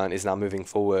I've learned is now moving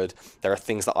forward, there are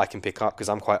things that I can pick up because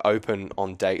I'm quite open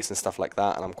on dates and stuff like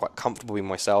that, and I'm quite comfortable with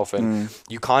myself. And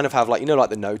you kind of have like, you know,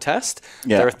 like the no test.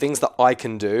 Yeah. There are things that I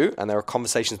can do, and there are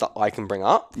conversations that I can bring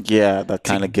up. Yeah, that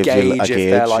kind of gives you a gauge if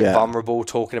they're like vulnerable,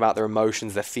 talking about their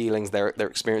emotions, their feelings, their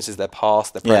experiences, their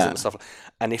past, their present and stuff.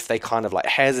 And if they kind of like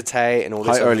hesitate and all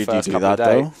this. How early do you do that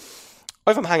though?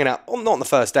 Or if I'm hanging out, well, not on the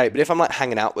first date, but if I'm like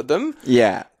hanging out with them.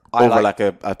 Yeah. Over like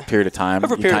a period of time.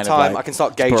 Over a period of time, I can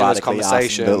start gauging those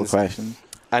conversations.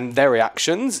 And their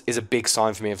reactions is a big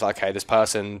sign for me of like, okay, this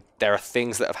person, there are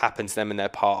things that have happened to them in their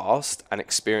past and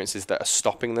experiences that are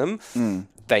stopping them.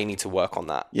 They need to work on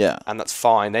that. Yeah. And that's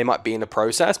fine. They might be in the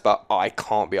process, but I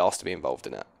can't be asked to be involved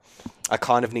in it. I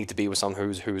kind of need to be with someone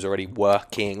who's already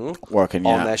working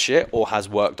on their shit or has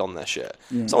worked on their shit.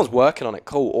 Someone's working on it.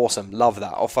 Cool. Awesome. Love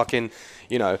that. I'll fucking,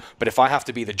 you know, but if I have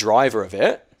to be the driver of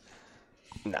it,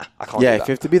 nah, I can't do that. Yeah, if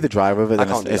you have to be the driver of it,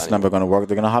 then it's never going to work.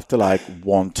 They're going to have to like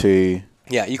want to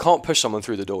Yeah, you can't push someone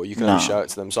through the door. You can only show it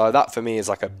to them. So that for me is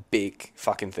like a big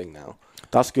fucking thing now.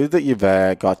 That's good that you've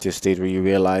got to a stage where you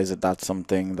realize that that's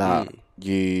something that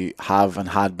you have and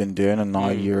had been doing, and now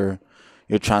you're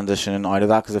transitioning out of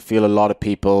that. Because I feel a lot of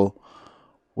people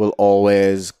will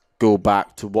always go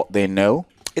back to what they know.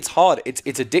 It's hard. It's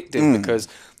addictive because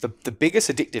the biggest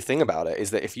addictive thing about it is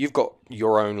that if you've got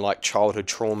your own like childhood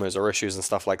traumas or issues and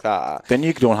stuff like that, then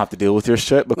you don't have to deal with your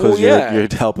shit because you're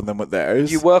helping them with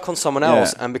theirs. You work on someone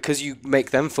else, and because you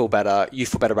make them feel better, you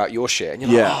feel better about your shit. And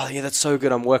you're like, oh yeah, that's so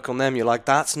good. I'm working on them. You're like,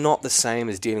 that's not the same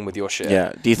as dealing with your shit.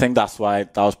 Yeah. Do you think that's why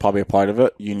that was probably a part of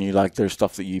it? You knew like there's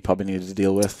stuff that you probably needed to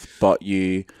deal with, but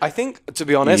you. I think, to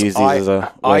be honest,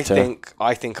 I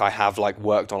think I have like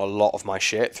worked on a lot of my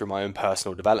shit through my own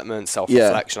personal development,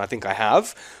 self-reflection. I think I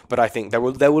have, but I think there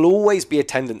will always be a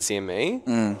tendency in me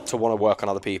to want to work on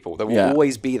other people. There will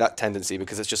always be that tendency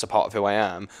because it's just a part of who I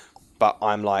am. But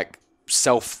I'm like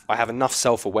I have enough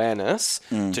self-awareness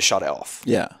to shut it off.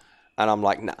 Yeah. And I'm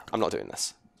like, nah, I'm not doing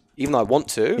this. Even though I want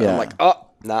to, I'm like, oh,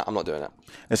 nah, I'm not doing it.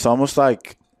 It's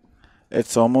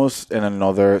almost in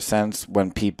another sense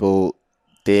when people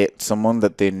date someone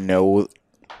that they know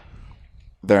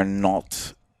they're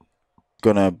not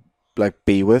gonna like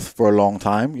be with for a long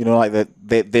time, you know, like that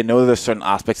they know there's certain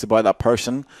aspects about that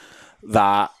person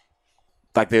that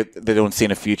like they don't see in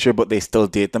the future, but they still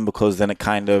date them because then it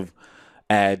kind of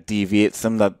deviates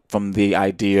them from the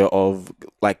idea of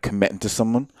like committing to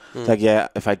someone. It's like, yeah,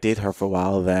 if I date her for a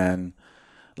while, then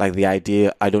like the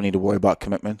idea I don't need to worry about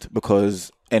commitment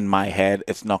because in my head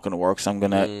it's not going to work. So I'm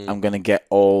gonna get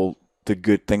all the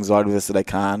good things out of this that I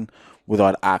can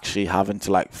without actually having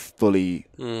to like fully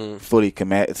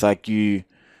commit. It's like you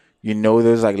know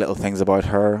there's like little things about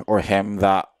her or him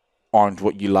that aren't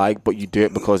what you like, but you do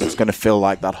it because it's going to fill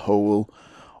like that hole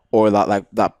or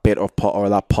that bit of or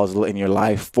that puzzle in your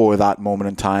life for that moment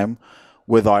in time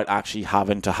without actually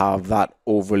having to have that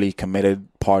overly committed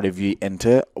part of you into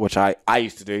it, which I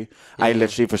used to do. I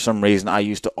literally, for some reason, I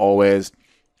used to always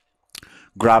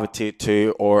gravitate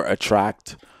to or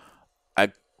attract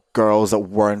girls that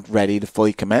weren't ready to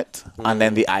fully commit, and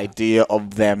then the idea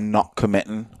of them not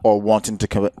committing or wanting to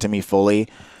commit to me fully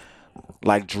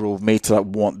like drove me to like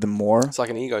want them more. It's like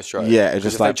an ego stroke. Yeah, it's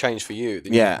just if like they change for you,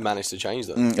 then you managed to change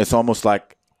them. It's almost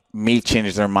like me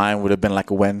changing their mind would have been like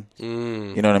a win.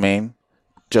 You know what I mean?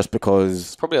 Just because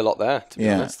there's probably a lot there, to be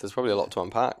honest. There's probably a lot to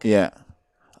unpack. Yeah,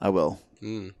 I will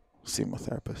see my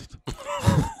therapist.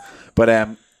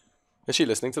 But is she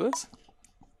listening to this?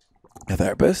 A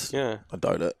therapist? Yeah. I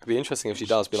doubt it. It'd be interesting if she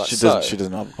does. Be like, she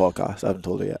doesn't have a podcast. I haven't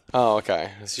told her yet. Oh, okay.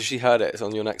 So she heard it. It's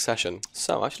on your next session.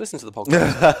 So I should listen to the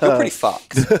podcast. You're pretty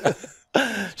fucked.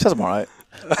 She says I'm alright.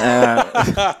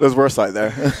 There's worse out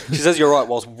there. She says you're right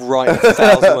whilst writing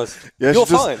 1,000 words. Yeah, you're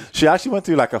fine. She actually went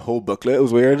through like a whole booklet. It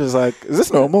was weird. It's like, is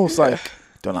this normal? It's like,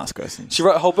 don't ask questions. She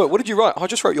wrote a whole book. What did you write? I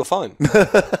just wrote you're fine.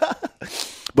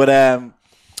 But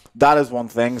that is one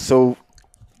thing. So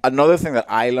another thing that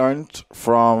I learned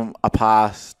from a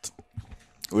past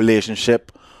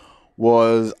relationship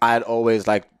was I'd always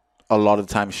like a lot of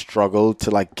times struggled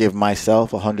to like give myself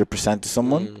 100% to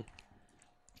someone.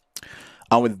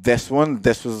 And with this one,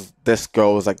 this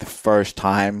girl was like the first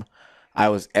time I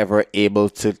was ever able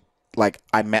to like,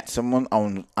 I met someone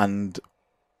and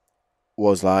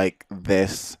was like,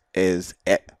 this is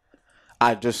it.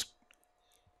 I don't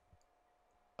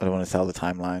want to tell the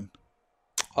timeline.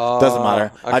 Doesn't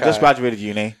matter. Okay. I just graduated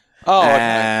uni. Oh,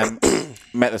 okay.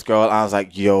 Met this girl and I was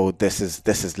like, yo, this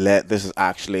is lit. This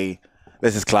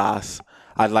is class.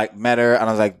 I like met her and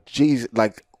I was like, geez,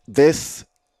 like this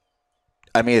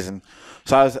amazing.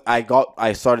 So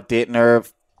I started dating her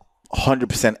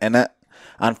 100% in it.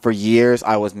 And for years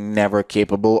I was never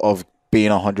capable of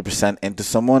being 100% into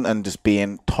someone and just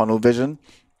being tunnel vision.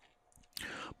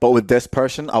 But with this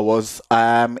person, I was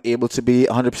able to be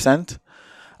 100%.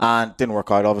 And didn't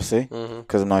work out, obviously,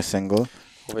 because I'm now single.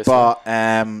 Obviously. But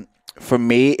for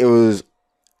me, it was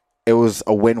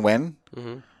a win-win.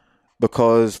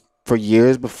 Because for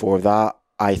years before that,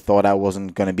 I thought I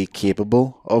wasn't going to be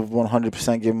capable of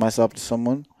 100% giving myself to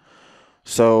someone.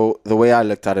 So the way I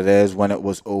looked at it is, when it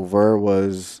was over,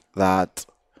 was that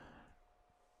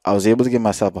I was able to give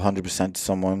myself 100% to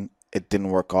someone. It didn't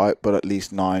work out, but at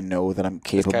least now I know that I'm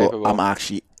capable. I'm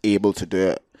actually able to do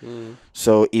it.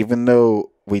 So even though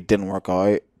we didn't work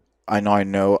out, I now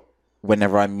know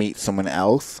whenever I meet someone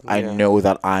else, I know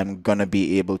that I'm going to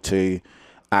be able to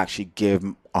actually give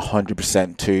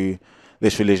 100% to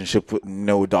this relationship with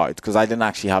no doubt. Because I didn't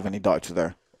actually have any doubts with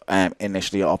her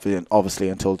initially, obviously,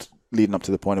 until leading up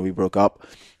to the point that we broke up.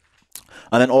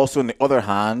 And then also, on the other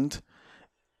hand,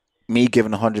 me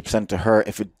giving 100% to her,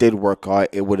 if it did work out,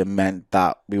 it would have meant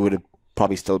that we would have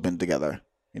probably still been together.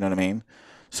 You know what I mean?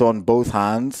 So on both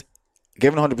hands,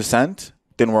 giving 100%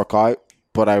 didn't work out,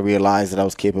 but I realized that I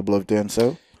was capable of doing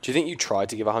so. Do you think you tried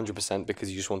to give 100% because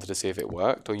you just wanted to see if it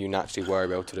worked, or you naturally were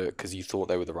able to do it because you thought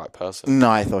they were the right person? No,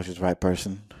 I thought she was the right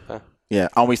person. Fair. Yeah,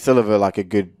 and we still have a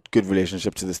good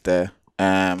relationship to this day.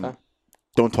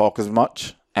 Don't talk as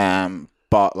much,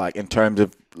 but like in terms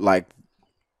of like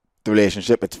the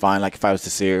relationship, it's fine. Like if I was to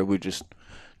see her, we'd just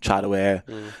chat away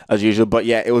as usual. But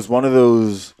yeah, it was one of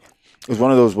those. It was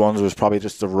one of those ones. It was probably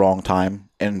just the wrong time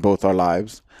in both our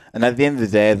lives. And at the end of the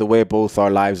day, the way both our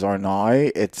lives are now,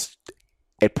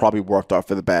 it probably worked out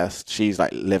for the best. She's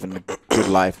like living a good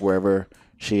life wherever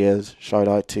she is. Shout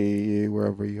out to you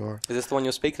wherever you are. Is this the one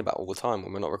you're speaking about all the time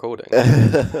when we're not recording?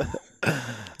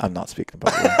 I'm not speaking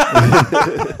about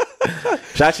it.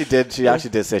 She actually did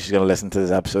say she's going to listen to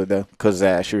this episode though, because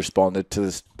she responded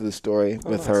to the story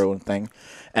with her own thing.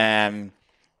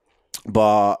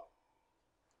 But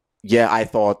yeah, I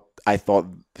thought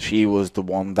she was the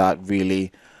one that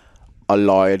really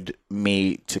allowed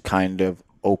me to kind of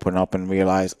open up and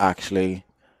realize actually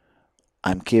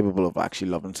I'm capable of actually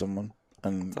loving someone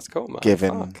and that's cool, man.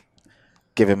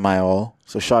 Giving my all.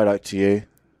 So shout out to you.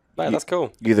 Mate, that's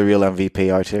cool. You're the real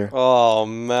MVP out here. Oh,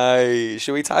 mate.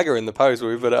 Should we tag her in the post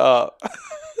when we put it up?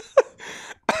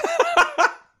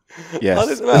 Yes. I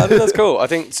think that's cool. I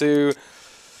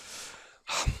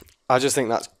just think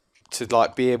that's to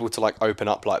like be able to like open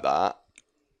up like that,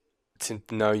 to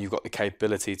know you've got the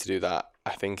capability to do that.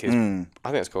 I think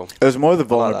it's cool. It was more the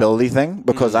vulnerability thing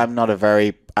because I'm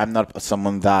not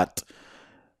someone that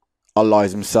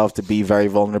allows himself to be very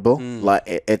vulnerable. Like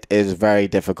it is very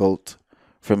difficult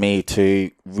for me to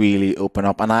really open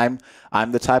up, and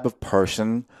I'm the type of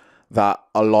person that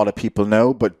a lot of people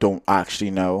know but don't actually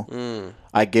know.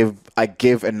 I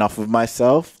give enough of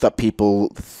myself that people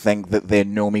think that they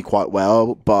know me quite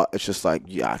well, but it's just like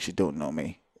you actually don't know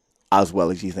me as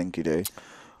well as you think you do.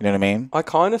 You know what I mean? I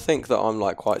kind of think that I'm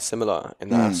like quite similar in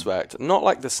that aspect. Not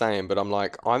like the same, but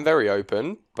I'm very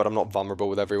open, but I'm not vulnerable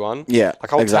with everyone. Yeah,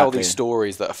 like I'll tell these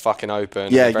stories that are fucking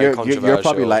open. Yeah, and very controversial. You're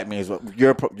probably like me as well.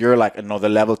 You're like another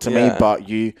level to me, but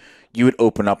you would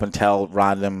open up and tell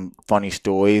random funny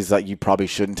stories that you probably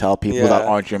shouldn't tell people that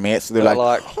aren't your mates. So they're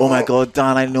like, oh my God,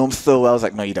 Dan, I know him so well. I was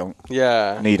like, no, you don't.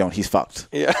 Yeah. No, you don't. He's fucked.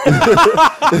 Yeah.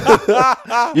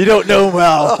 You don't know him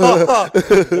well.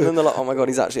 And then they're like, oh my God,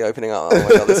 he's actually opening up. Oh my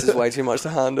God, this is way too much to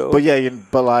handle. But yeah,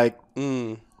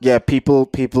 yeah, people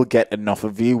get enough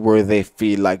of you where they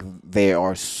feel like they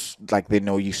are, like they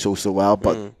know you so well,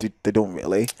 but they don't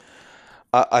really.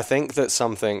 I think that so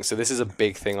this is a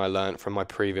big thing I learned from my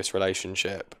previous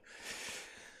relationship.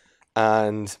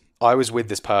 And I was with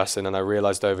this person and I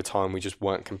realized over time we just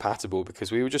weren't compatible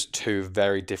because we were just two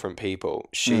very different people.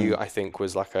 She, I think,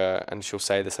 was like and she'll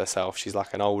say this herself, she's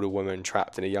like an older woman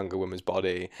trapped in a younger woman's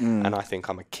body. And I think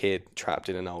I'm a kid trapped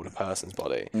in an older person's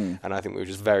body. And I think we were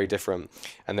just very different.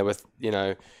 And there was,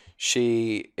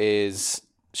 she's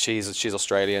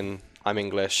Australian, I'm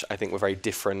English. I think we're very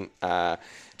different in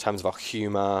terms of our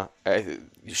humour.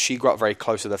 She grew up very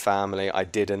close to the family. I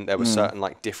didn't. There were certain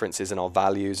like differences in our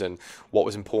values and what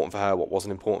was important for her, what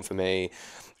wasn't important for me.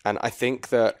 And I think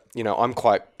that, I'm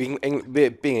quite, being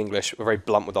English, we're very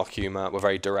blunt with our humour. We're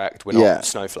very direct. We're not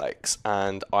snowflakes.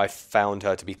 And I found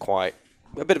her to be quite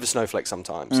a bit of a snowflake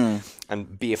sometimes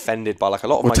and be offended by like a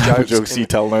lot of what my type jokes. Of jokes you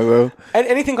tell now though?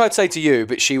 Anything I'd say to you,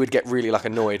 but she would get really like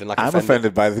annoyed and like I'm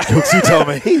offended by the jokes you tell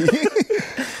me.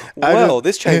 Well,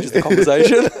 this changes the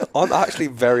conversation. I'm actually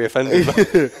very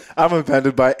offended. I'm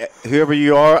offended by whoever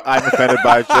you are. I'm offended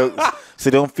by jokes.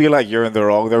 So don't feel like you're in the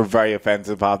wrong. They're very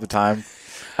offensive half the time.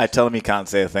 I tell him he can't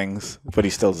say things, but he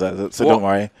still says it. So don't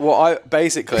worry. Well, I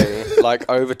basically, like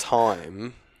over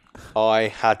time, I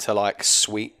had to like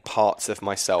sweep parts of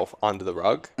myself under the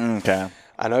rug. Okay.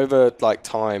 And over like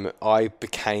time, I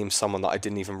became someone that I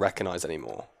didn't even recognize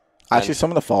anymore. Actually,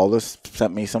 some of the followers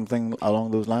sent me something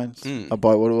along those lines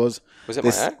about what it was. Was it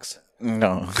my ex?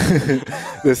 No.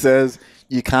 This says,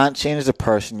 you can't change the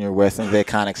person you're with and they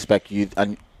can't expect you...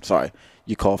 Sorry,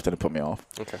 you coughed and it put me off.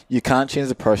 Okay. You can't change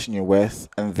the person you're with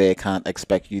and they can't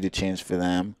expect you to change for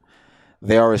them.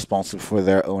 They are responsible for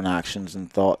their own actions and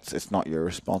thoughts. It's not your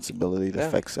responsibility to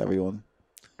fix everyone.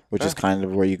 Which is kind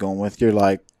of where you're going with. You're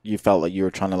like, you felt like you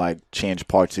were trying to like change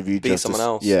parts of you. Be someone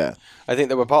else. Yeah. I think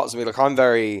there were parts of me, like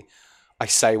I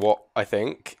say what I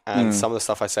think, and some of the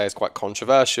stuff I say is quite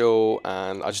controversial,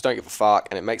 and I just don't give a fuck,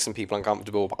 and it makes some people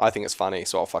uncomfortable, but I think it's funny,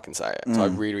 so I'll fucking say it. So I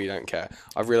really, really don't care.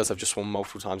 I've realised I've just sworn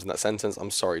multiple times in that sentence.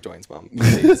 I'm sorry, Dwayne's mum.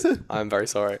 Please. I'm very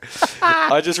sorry.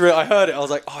 I heard it, I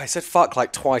was like, oh, I said fuck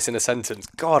like twice in a sentence.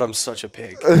 God, I'm such a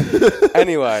pig.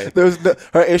 Anyway.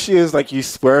 Her issue is like you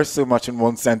swear so much in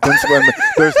one sentence when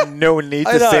there's no need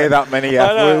to say that many F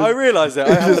words. I realised it.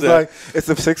 It's just like, it's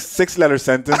a six-letter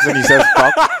sentence and he says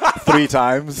fuck 3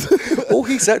 times. All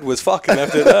he said was fuck and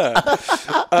left it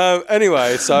there.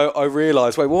 Anyway, so I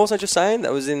realised, wait, what was I just saying?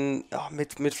 That was in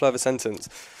mid-flow of a sentence.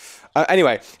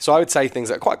 Anyway, so I would say things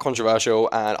that are quite controversial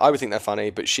and I would think they're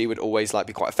funny, but she would always like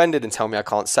be quite offended and tell me I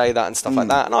can't say that and stuff like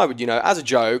that. And I would, as a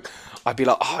joke, I'd be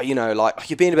like, oh, like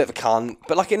you're being a bit of a cunt,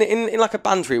 but like in like a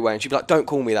bantery way. And she'd be like, don't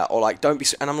call me that, or like, don't be.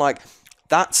 And I'm like,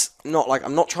 that's not like,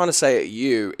 I'm not trying to say it at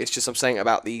you. It's just I'm saying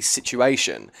about the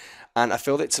situation. And I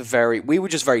feel that we were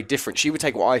just very different. She would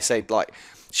take what I say, like,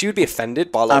 she would be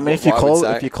offended by like, if you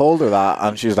called her that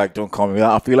and she was like, don't call me that,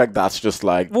 I feel like that's just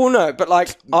like... Well, no, but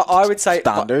like, I would say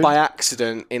by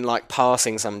accident in like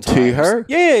passing sometimes. To her?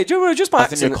 Yeah, just by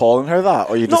accident. You're calling her that,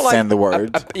 or you just saying the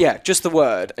word? Yeah, just the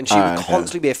word. And she would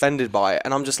constantly be offended by it.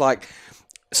 And I'm just like...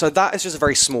 So that is just a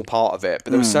very small part of it.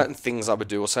 But there were certain things I would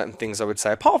do or certain things I would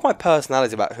say. Part of my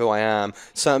personality about who I am,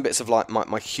 certain bits of like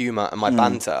my humour and my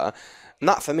banter... And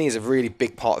that for me is a really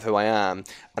big part of who I am.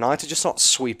 And I had to just start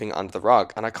sweeping it under the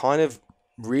rug. And I kind of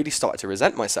really started to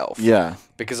resent myself. Yeah.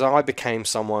 Because I became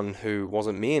someone who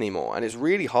wasn't me anymore. And it's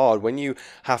really hard when you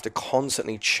have to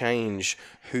constantly change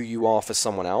who you are for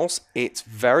someone else. It's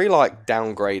very like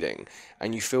downgrading.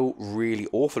 And you feel really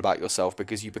awful about yourself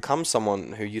because you become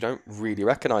someone who you don't really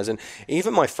recognize. And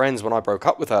even my friends, when I broke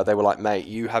up with her, they were like, mate,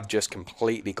 you have just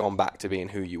completely gone back to being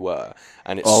who you were.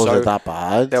 And it's was it that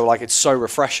bad? They were like, it's so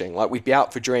refreshing. Like, we'd be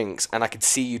out for drinks and I could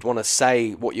see you'd want to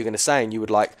say what you're going to say and you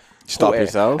would like... Stop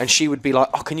yourself. And she would be like,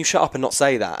 oh, can you shut up and not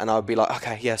say that? And I would be like,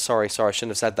 okay, yeah, sorry, I shouldn't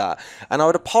have said that. And I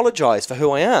would apologize for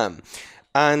who I am.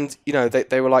 And,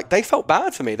 they were like, they felt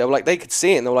bad for me. They were like, they could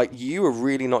see it. And they were like, you are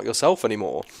really not yourself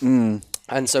anymore.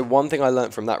 And so one thing I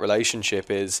learned from that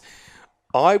relationship is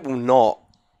I will not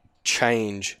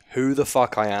change who the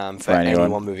fuck I am for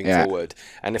anyone moving forward.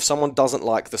 And if someone doesn't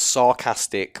like the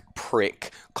sarcastic,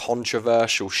 prick,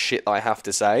 controversial shit that I have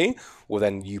to say, well,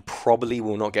 then you probably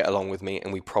will not get along with me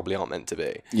and we probably aren't meant to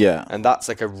be. Yeah. And that's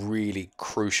like a really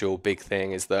crucial big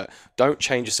thing is that don't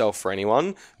change yourself for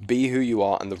anyone. Be who you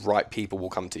are and the right people will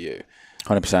come to you.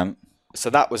 100%. So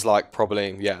that was like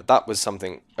probably, that was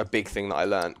a big thing that I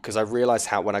learned because I realized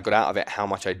when I got out of it, how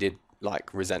much I did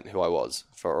like resent who I was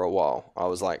for a while. I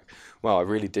was like, well, I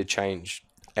really did change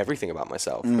everything about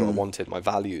myself. Who I wanted, my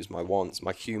values, my wants,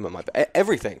 my humor,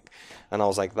 everything. And I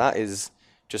was like, that is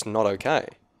just not okay.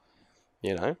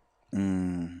 That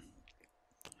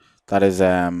is,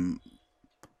 I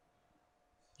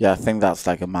think that's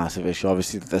like a massive issue.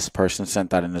 Obviously, this person sent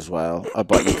that in as well.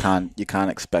 But you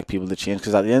can't expect people to change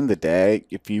because at the end of the day,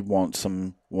 if you want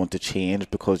to change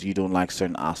because you don't like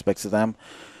certain aspects of them,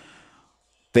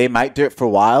 they might do it for a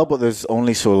while, but there's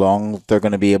only so long they're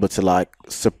going to be able to like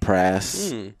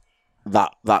suppress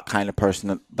that kind of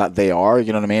person that they are.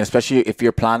 You know what I mean? Especially if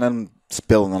you're planning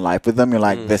spilling a life with them, you're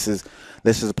like, this is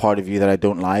a part of you that I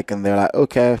don't like, and they're like,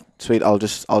 okay, sweet, I'll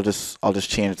just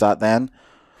change that then.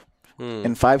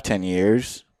 In 5, 10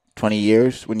 years, 20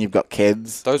 years, when you've got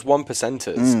kids, those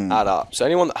 1%ers add up. So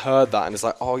anyone that heard that and is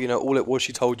like, oh, all it was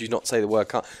she told you not to say the word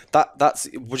can't. That's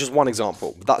just one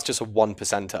example. That's just a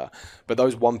 1%er. But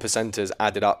those 1%ers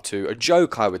added up to a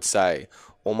joke, I would say,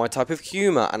 or my type of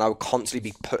humor, and I would constantly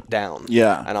be put down.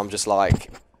 Yeah. And I'm just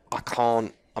like,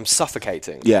 I'm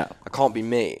suffocating. Yeah. I can't be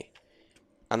me.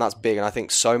 And that's big. And I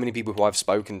think so many people who I've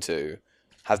spoken to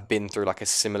have been through like a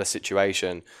similar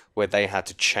situation where they had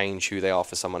to change who they are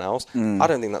for someone else. I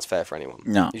don't think that's fair for anyone.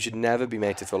 No. You should never be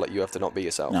made to feel like you have to not be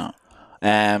yourself. No.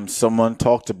 Someone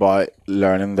talked about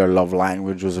learning their love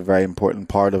language was a very important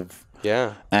part of...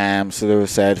 Yeah. So they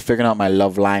said, figuring out my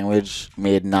love language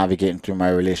made navigating through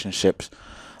my relationships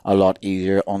a lot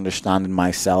easier, understanding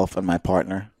myself and my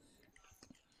partner.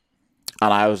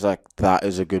 And I was like, that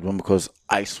is a good one because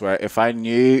I swear, if I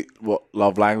knew what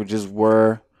love languages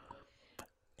were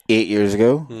 8 years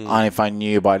ago, and if I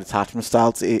knew about attachment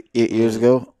styles 8 years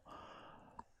ago,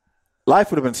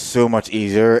 life would have been so much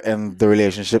easier in the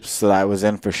relationships that I was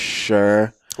in for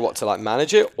sure. What, to like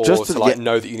manage it, or just to like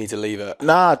know that you need to leave it?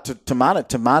 Nah, to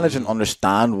manage and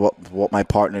understand what my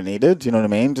partner needed. You know what I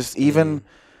mean? Just even,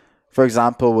 for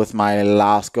example, with my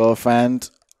last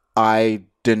girlfriend, I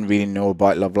didn't really know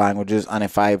about love languages, and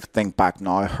if I think back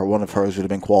now, one of hers would have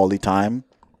been quality time,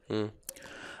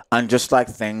 and just like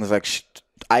things like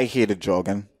I hated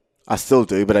jogging. I still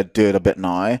do, but I do it a bit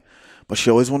now. But she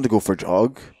always wanted to go for a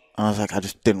jog. And I was like, I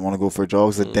just didn't want to go for a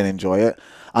jog because I didn't enjoy it.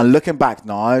 And looking back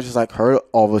now, it's just like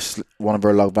obviously, one of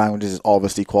her love languages is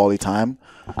obviously quality time.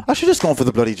 I should just gone for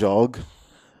the bloody jog.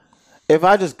 If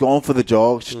I just gone for the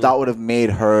jog, that would have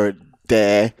made her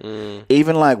day.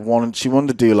 Even like she wanted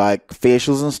to do like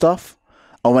facials and stuff.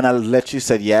 And when I literally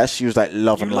said yes, she was like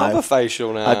loving You life. love a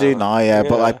facial now. I do now, yeah.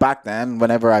 But like back then,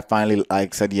 whenever I finally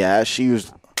like said yes, she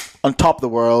was on top of the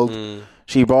world.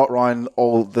 She brought around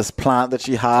all this plant that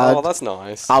she had. Oh, that's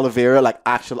nice. Aloe vera, like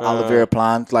actual aloe vera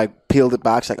plant, like peeled it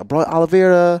back. She's like, I brought aloe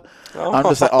vera. I'm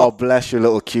just like, oh, bless your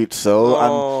little cute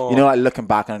soul. And, like looking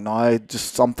back on it now,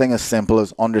 just something as simple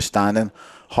as understanding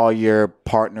how your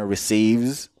partner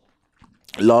receives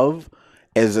love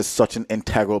is such an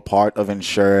integral part of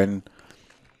ensuring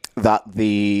that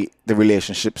the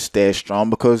relationship stays strong,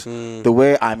 because the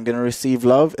way I'm going to receive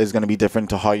love is going to be different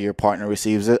to how your partner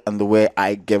receives it, and the way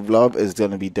I give love is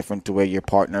going to be different to the way your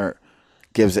partner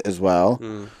gives it as well.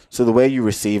 So the way you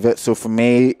receive it, so for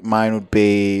me, mine would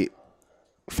be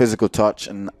physical touch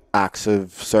and acts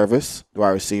of service, the way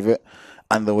I receive it,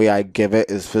 and the way I give it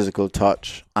is physical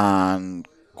touch and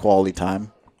quality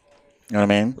time. You know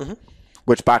what I mean?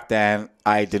 Which back then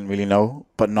I didn't really know,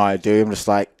 but now I do. I'm just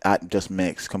like, that just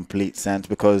makes complete sense,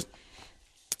 because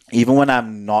even when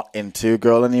I'm not into a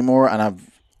girl anymore and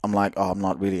I'm like, oh, I'm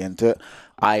not really into it,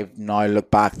 I now look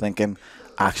back thinking,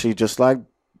 actually, just like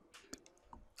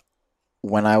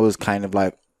when I was kind of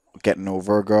like getting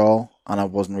over a girl and I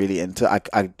wasn't really into it,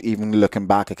 I even looking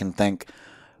back, I can think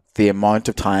the amount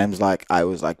of times like I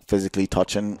was like physically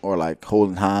touching or like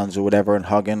holding hands or whatever and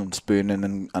hugging and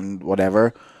spooning and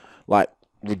whatever, like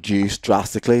reduced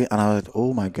drastically. And I was like,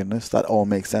 oh my goodness, that all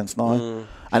makes sense now.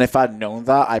 And if I'd known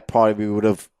that, I probably would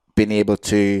have been able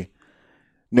to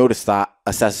notice that,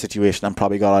 assess the situation, and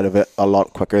probably got out of it a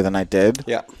lot quicker than I did.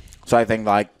 Yeah. So I think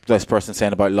like this person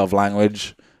saying about love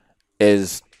language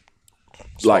is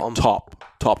like top.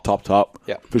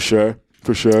 Yeah. For sure.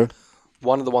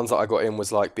 One of the ones that I got in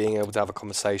was like being able to have a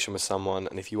conversation with someone,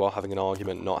 and if you are having an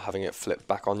argument, not having it flip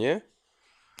back on you.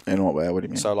 In what way? What do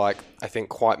you mean? So like, I think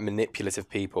quite manipulative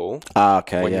people,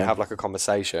 okay, when yeah. you have like a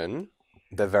conversation,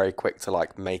 they're very quick to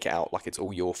like make it out like it's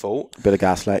all your fault. Bit of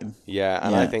gaslighting. Yeah,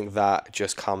 and I think that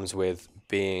just comes with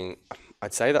being,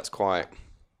 I'd say that's quite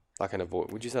like an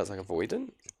avoid. Would you say that's like avoidant?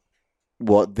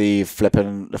 What, the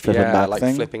flipping back like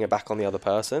thing? flipping it back on the other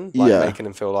person, like making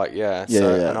them feel like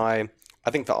and I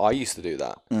think that I used to do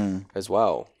that as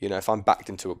well. You know, if I'm backed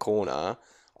into a corner,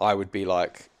 I would be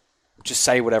like, just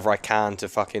say whatever I can to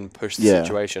fucking push the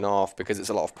situation off, because it's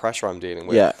a lot of pressure I'm dealing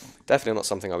with. Yeah. Definitely not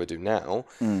something I would do now.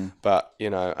 But,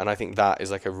 you know, and I think that is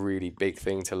like a really big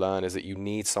thing to learn, is that you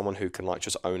need someone who can like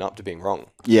just own up to being wrong.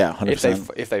 Yeah,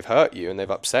 100%. If they've hurt you and they've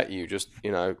upset you, just,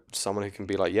 you know, someone who can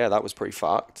be like, yeah, that was pretty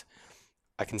fucked.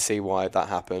 I can see why that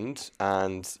happened.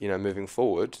 And, you know, moving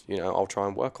forward, you know, I'll try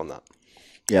and work on that.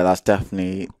 Yeah, that's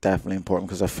definitely important,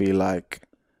 because I feel like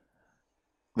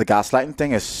the gaslighting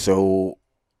thing is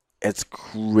it's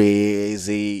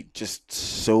crazy, just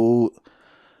so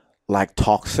like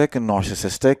toxic and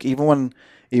narcissistic. Even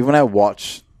when I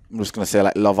watch, I'm just gonna say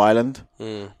like Love Island,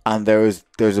 and there's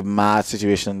a mad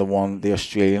situation in the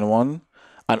Australian one,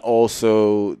 and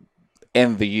also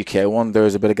in the UK one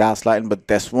there's a bit of gaslighting, but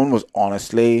this one was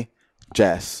honestly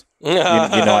Jess. you know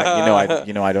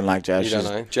I don't like Jess. You don't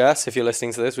know Jess, if you're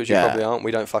listening to this, which you probably aren't. We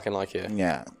don't fucking like you.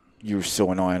 Yeah, you were so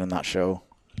annoying on that show.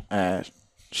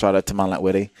 Shout out to man like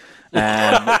Witty.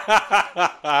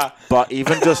 But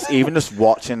even just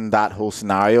watching that whole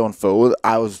scenario unfold,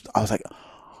 I was like,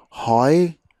 how?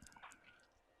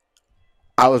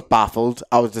 I was baffled.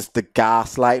 The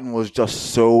gaslighting was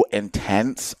just so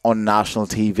intense on national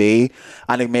TV,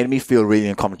 and it made me feel really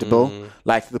uncomfortable.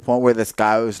 Like to the point where this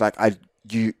guy was like,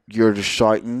 you're just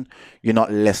shouting. You're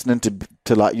not listening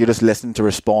to like, you're just listening to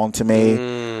respond to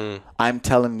me. I'm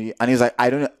telling you. And he's like,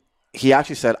 he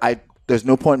actually said, there's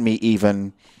no point in me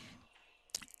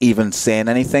even saying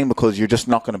anything, because you're just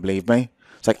not going to believe me.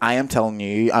 It's like, I am telling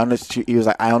you. He was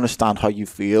like, I understand how you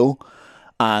feel,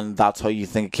 and that's how you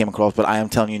think it came across, but I am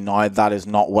telling you now that is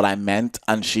not what I meant.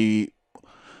 And she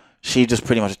just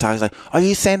pretty much attacked, like, are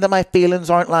you saying that my feelings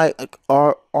aren't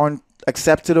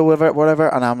accepted or whatever?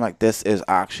 And I'm like, this is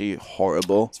actually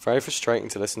horrible. It's very frustrating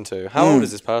to listen to. How old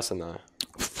is this person though?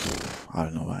 I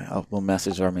don't know. We'll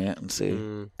message our mate and see.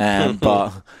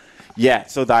 But yeah,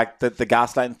 so that the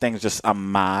gaslighting thing is just a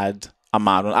mad one.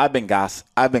 I've been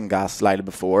gaslighted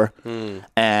before,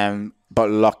 but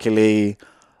luckily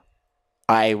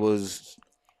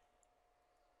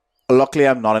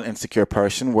I'm not an insecure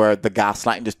person where the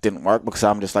gaslighting just didn't work, because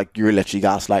I'm just like, you're literally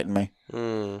gaslighting me.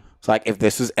 So like if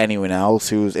this was anyone else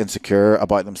who was insecure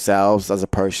about themselves as a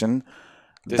person,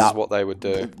 This is what they would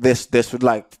do. This would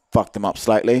like fuck them up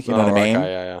slightly. You know what I mean?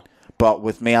 Okay, yeah. But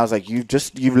with me, I was like, you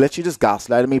literally just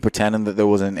gaslighted me, pretending that there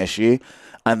was an issue,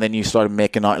 and then you started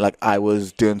making out like I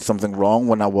was doing something wrong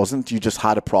when I wasn't. You just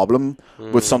had a problem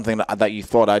with something that you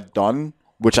thought I'd done,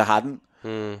 which I hadn't.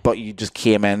 But you just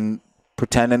came in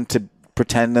pretending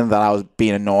that I was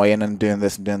being annoying and doing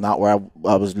this and doing that, where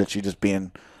I was literally just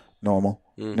being normal.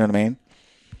 You know what I mean?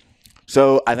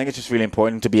 So I think it's just really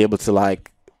important to be able to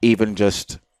like even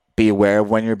just be aware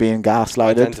of when you're being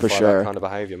gaslighted. Identify for sure. that kind of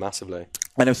behaviour massively.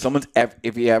 And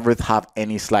if you ever have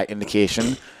any slight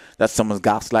indication that someone's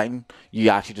gaslighting, you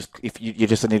actually you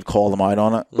just need to call them out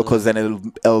on it, because then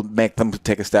it'll make them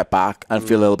take a step back and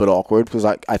feel a little bit awkward, because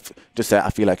like I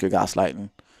feel like you're gaslighting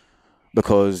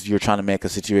because you're trying to make a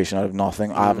situation out of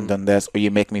nothing. I haven't done this, or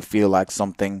you make me feel like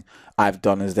something I've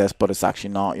done is this, but it's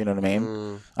actually not. You know what I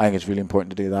mean? I think it's really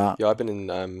important to do that. Yeah, I've been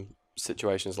in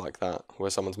situations like that where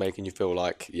someone's making you feel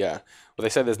like, well, they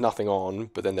say there's nothing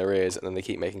on, but then there is, and then they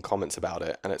keep making comments about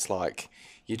it, and it's like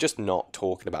you're just not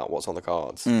talking about what's on the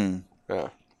cards. Yeah.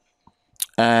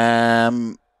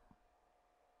 I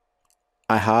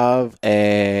have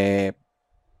a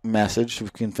message. We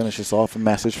can finish this off. A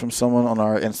message from someone on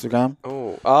our Instagram.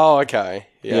 Oh, okay.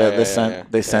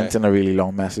 They sent in a really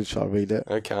long message. So I'll read it.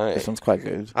 Okay. This one's quite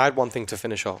good. I had one thing to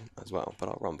finish on as well, but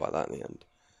I'll run by that in the end.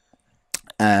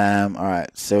 All right.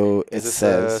 So Is this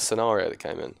says a scenario that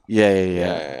came in?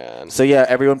 Yeah. So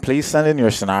everyone, please send in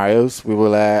your scenarios. We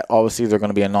will obviously they're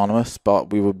going to be anonymous,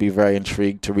 but we will be very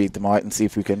intrigued to read them out and see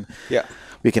if we can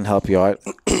help you out.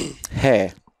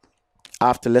 Hey,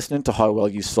 after listening to how well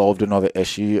you solved another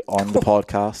issue on the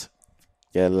podcast,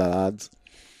 lads,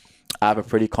 I have a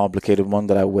pretty complicated one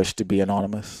that I wish to be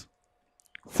anonymous.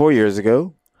 4 years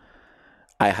ago,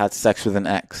 I had sex with an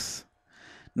ex.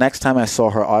 Next time I saw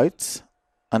her out,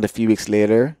 and a few weeks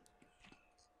later,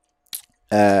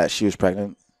 she was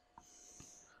pregnant.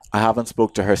 I haven't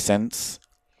spoke to her since.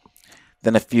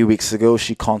 Then a few weeks ago,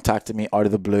 she contacted me out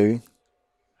of the blue,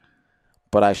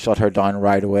 but I shut her down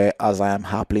right away, as I am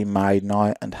happily married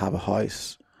now and have a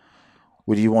house.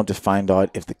 Would you want to find out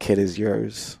if the kid is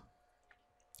yours?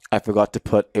 I forgot to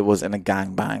put it was in a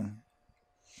gangbang.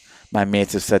 My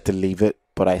mates have said to leave it,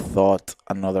 but I thought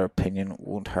another opinion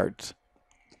won't hurt.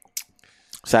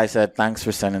 So I said, thanks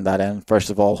for sending that in. First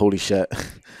of all, holy shit.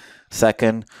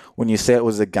 Second, when you say it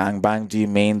was a gangbang, do you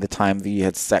mean the time that you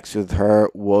had sex with her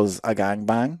was a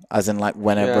gangbang? As in, like,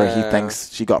 whenever he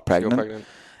thinks she got pregnant?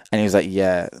 And he was like,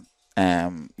 yeah.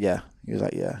 He was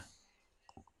like, yeah.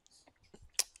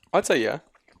 I'd say yeah.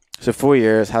 So 4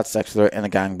 years, had sex with her in a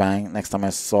gangbang. Next time I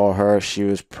saw her, she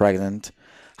was pregnant.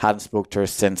 Hadn't spoke to her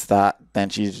since that. Then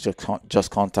she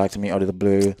just contacted me out of the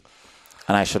blue.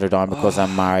 And I shut her down because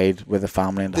I'm married with a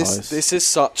family in the house. This is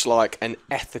such like an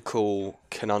ethical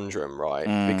conundrum,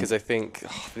 right? Because I think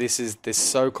this is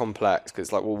so complex,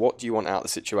 because like, well, what do you want out of the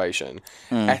situation?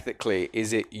 Ethically,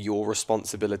 is it your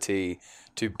responsibility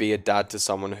to be a dad to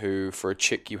someone who, for a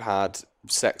chick you had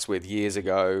sex with years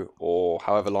ago or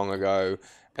however long ago,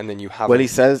 and then you haven't? Well, he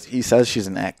says she's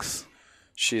an ex.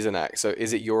 She's an ex. So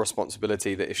is it your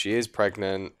responsibility that if she is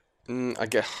pregnant, I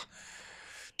guess,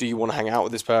 do you want to hang out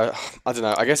with this person? I don't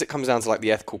know. I guess it comes down to like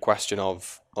the ethical question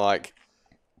of like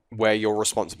where your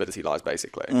responsibility lies,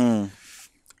 basically. In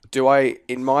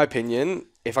my opinion,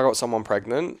 if I got someone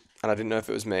pregnant and I didn't know if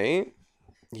it was me,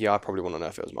 I probably want to know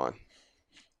if it was mine.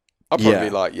 I'd probably be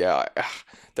like,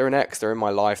 they're an ex, they're in my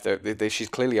life, she's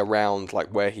clearly around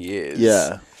like where he is.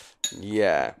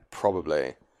 Yeah,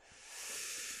 probably.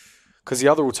 Because the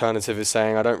other alternative is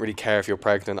saying, I don't really care if you're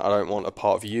pregnant, I don't want a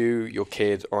part of you, your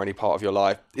kid, or any part of your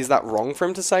life. Is that wrong for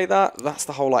him to say that? That's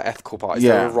the whole like ethical part. Is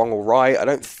there a wrong or right? I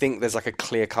don't think there's like a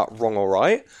clear-cut wrong or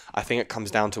right. I think it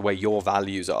comes down to where your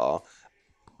values are.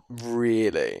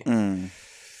 Really.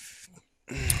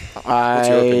 What's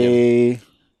your opinion?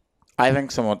 I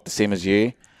think somewhat the same as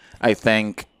you. I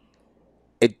think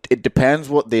it depends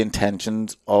what the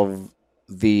intentions of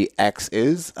the ex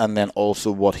is, and then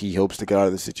also what he hopes to get out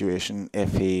of the situation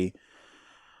if he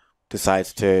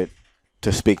decides to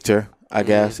speak to her. I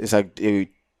guess it's like,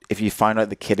 if you find out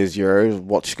the kid is yours,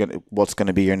 what's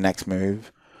gonna be your next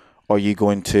move? Are you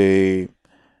going to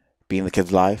be in the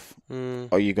kid's life?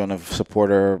 Are you going to support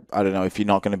her? I don't know. If you're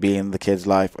not going to be in the kid's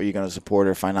life, are you going to support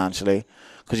her financially?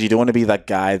 Because you don't want to be that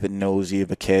guy that knows you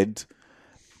have a kid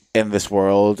in this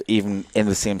world, even in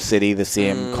the same city, the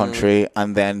same country,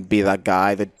 and then be that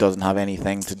guy that doesn't have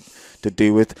anything to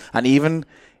do with. And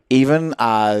even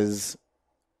as,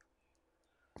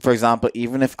 for example,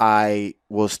 even if I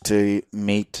was to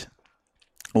meet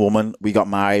a woman, we got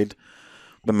married,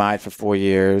 been married for 4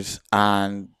 years,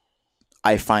 and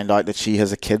I find out that she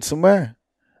has a kid somewhere,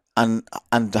 and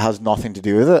has nothing to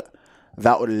do with it,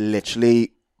 that would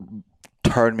literally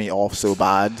turn me off so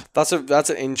bad. That's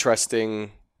an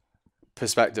interesting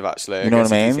perspective, actually. You know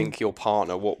what I mean? If you think your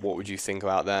partner, what would you think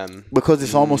about them? Because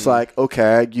it's almost like,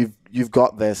 okay, you've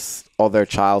got this other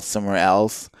child somewhere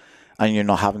else, and you're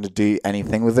not having to do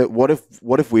anything with it. What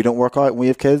if we don't work out and we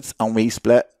have kids and we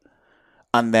split,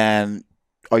 and then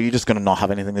are you just gonna not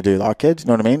have anything to do with our kids? You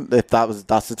know what I mean? If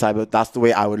that's the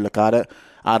way I would look at it.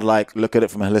 I'd like look at it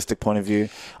from a holistic point of view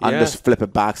and just flip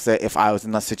it back. Say if I was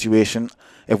in that situation,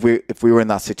 if we were in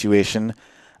that situation,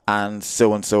 and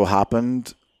so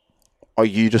happened, are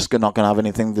you just not gonna have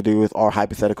anything to do with our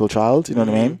hypothetical child? You know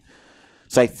what I mean?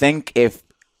 So I think if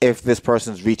this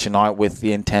person's reaching out with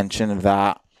the intention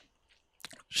that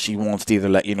she wants to either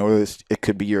let you know it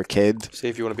could be your kid. See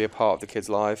if you want to be a part of the kid's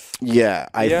life. Yeah,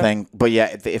 I think. But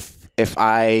yeah, if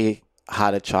I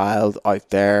had a child out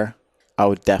there, I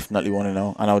would definitely want to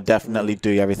know, and I would definitely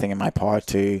do everything in my power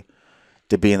to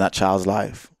be in that child's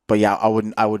life. But yeah, I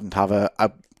wouldn't have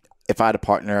if I had a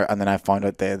partner and then I found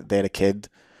out they had a kid,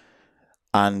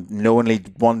 and knowingly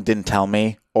one didn't tell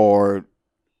me, or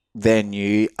they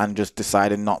knew and just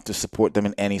decided not to support them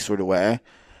in any sort of way,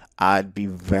 I'd be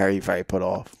very, very put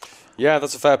off. Yeah,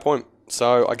 that's a fair point.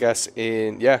 So I guess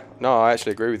I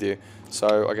actually agree with you.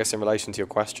 So I guess in relation to your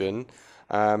question,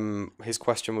 his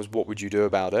question was, what would you do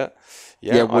about it?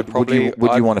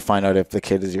 Would you want to find out if the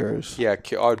kid is yours? Yeah,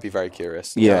 I would be very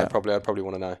curious. Yeah, I'd probably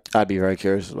want to know. I'd be very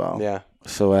curious as well. Yeah.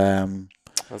 So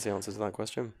that's the answer to that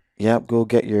question. Yeah, go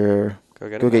get your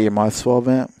mouth swab,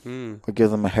 mate. Or give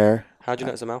them a hair. How do you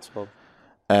know it's a mouth swab?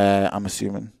 I'm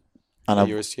assuming. And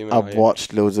I've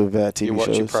watched loads of TV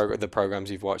shows. The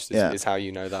programs you've watched is how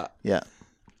you know that. Yeah.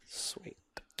 Sweet.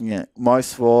 Yeah, mouth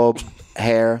swab,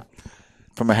 hair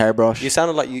from a hairbrush. You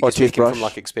sounded like you're speaking from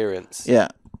like experience. Yeah,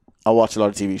 I watch a lot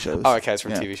of TV shows. Oh, okay, it's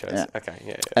from TV shows. Yeah.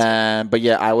 Okay, yeah. But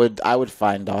yeah, I would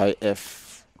find out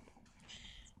if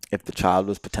the child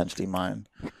was potentially mine,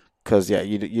 because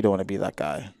you don't want to be that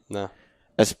guy. No.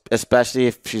 Especially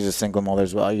if she's a single mother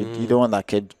as well. You don't want that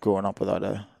kid growing up without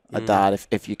a dad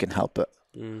if you can help it.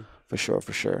 For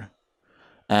sure.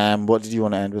 What did you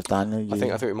want to end with, Daniel? I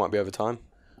think we might be over time.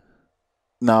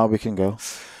 No, we can go.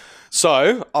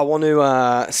 So I want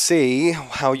to see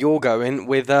how you're going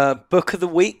with Book of the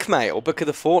Week, mate, or Book of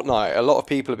the Fortnight. A lot of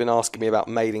people have been asking me about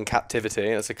Made in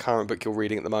Captivity. That's a current book you're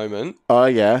reading at the moment. Oh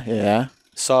yeah.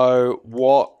 So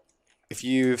what?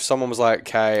 If someone was like,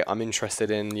 okay, I'm interested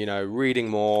in, reading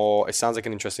more, it sounds like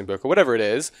an interesting book, or whatever it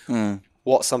is,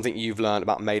 what's something you've learned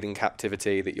about Made in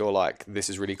Captivity that you're like, this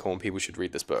is really cool and people should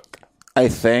read this book? I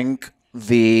think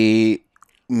the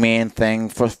main thing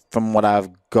from what I've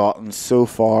gotten so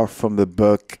far from the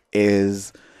book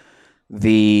is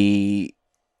the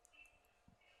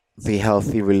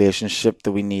healthy relationship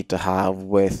that we need to have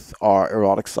with our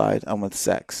erotic side and with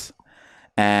sex.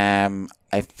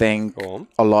 I think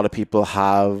a lot of people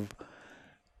are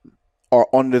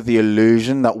under the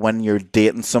illusion that when you're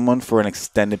dating someone for an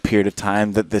extended period of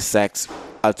time, that the sex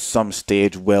at some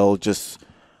stage will just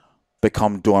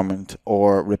become dormant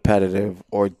or repetitive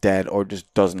or dead or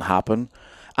just doesn't happen.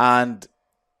 And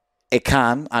it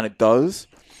can, and it does.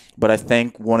 But I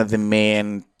think one of the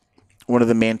main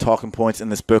talking points in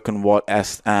this book, and what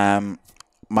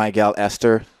my gal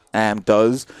Esther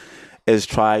does, is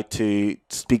try to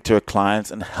speak to her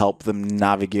clients and help them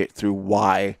navigate through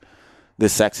why the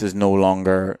sex is no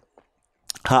longer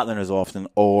happening as often,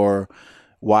 or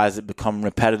why has it become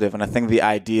repetitive. And I think the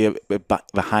idea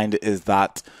behind it is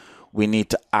that we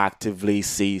need to actively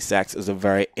see sex as a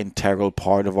very integral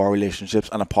part of our relationships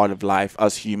and a part of life.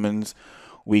 As humans,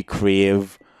 we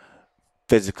crave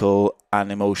physical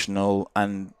and emotional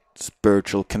and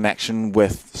spiritual connection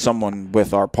with someone,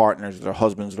 with our partners, with our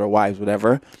husbands, with our wives,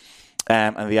 whatever.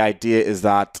 And the idea is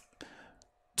that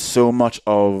so much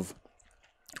of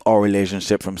our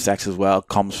relationship from sex as well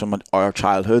comes from our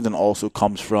childhood, and also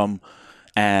comes from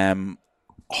how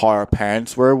our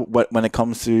parents were when it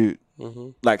comes to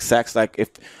like sex. Like, if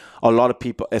a lot of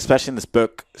people, especially in this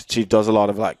book, she does a lot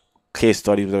of like case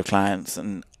studies with her clients,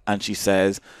 and she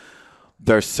says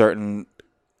there's certain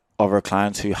of her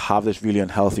clients who have this really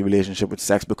unhealthy relationship with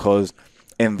sex because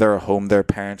in their home their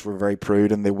parents were very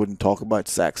prude and they wouldn't talk about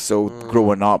sex. So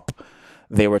growing up,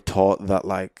 they were taught that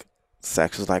like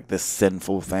sex is like this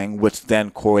sinful thing, which then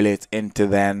correlates into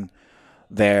then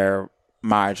their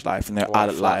marriage life and their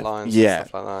adult life. Yeah.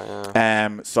 Stuff like that,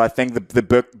 yeah. So I think the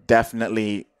book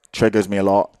definitely triggers me a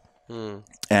lot.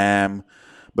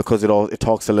 because it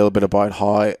talks a little bit about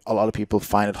how a lot of people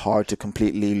find it hard to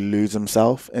completely lose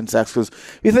themselves in sex. Because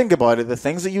if you think about it, the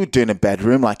things that you would do in a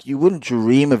bedroom, like you wouldn't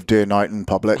dream of doing out in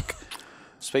public.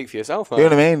 Speak for yourself, man. You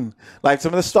know what I mean? Like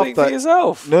some of the stuff Speak for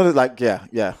yourself. No, like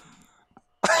yeah.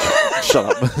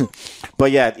 Shut up.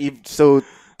 But yeah, so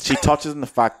she touches on the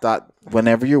fact that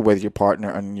whenever you're with your partner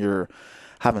and you're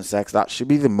having sex, that should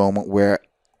be the moment where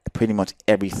pretty much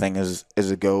everything is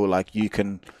a go. Like you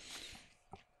can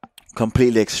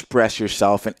completely express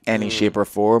yourself in any shape or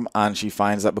form, and she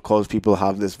finds that because people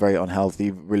have this very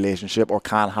unhealthy relationship or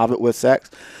can't have it with sex,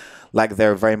 like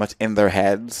they're very much in their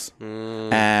heads,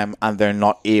 and they're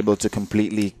not able to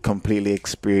completely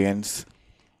experience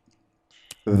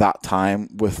that time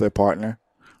with their partner.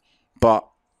 But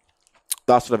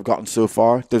that's what I've gotten so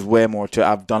far. There's way more to it.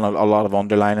 I've done a lot of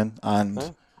underlining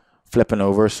and flipping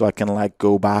over so I can like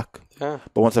go back. Yeah.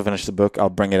 But once I finish the book, I'll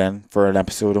bring it in for an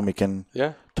episode and we can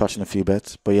touch on a few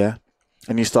bits. But yeah.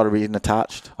 And you started reading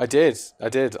Attached? I did.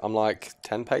 I'm like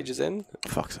 10 pages in.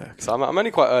 Fuck's sake. So I'm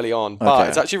only quite early on, but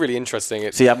it's actually really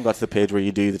interesting. So you haven't got to the page where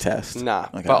you do the test? Nah.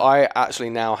 Okay. But I actually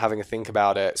now having a think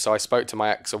about it. So I spoke to my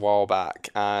ex a while back,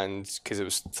 and because it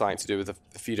was something to do with a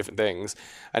few different things.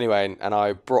 Anyway, and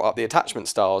I brought up the attachment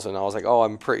styles, and I was like, oh,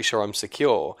 I'm pretty sure I'm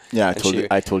secure. Yeah,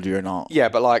 I told you you're not. Yeah,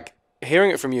 but like,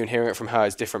 hearing it from you and hearing it from her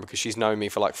is different because she's known me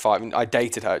for like 5. I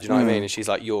dated her, do you know what I mean? And she's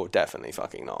like, "You're definitely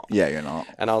fucking not." Yeah, you're not.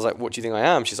 And I was like, "What do you think I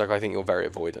am?" She's like, "I think you're very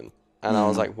avoidant." And I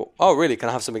was like, well, "Oh, really? Can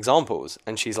I have some examples?"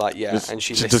 And she's like, "Yeah." And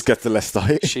she just gets the list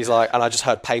out. She's like, and I just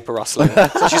heard paper rustling.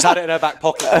 So she's had it in her back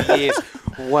pocket for years.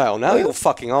 Well, now you're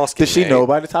fucking asking. Did she know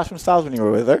about attachment styles when you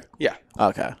were with her? Yeah.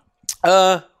 Okay.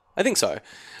 I think so.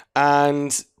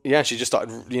 And yeah, she just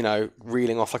started,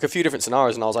 reeling off like a few different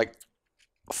scenarios, and I was like,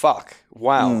 fuck,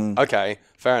 wow, okay,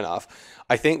 fair enough.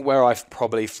 I think where I've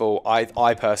probably fall,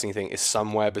 I personally think is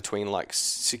somewhere between like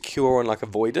secure and like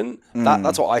avoidant.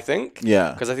 That's what I think.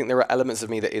 Yeah. Because I think there are elements of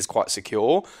me that is quite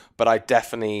secure, but I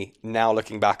definitely, now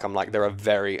looking back, I'm like, there are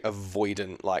very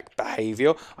avoidant like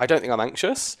behavior. I don't think I'm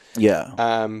anxious. Yeah.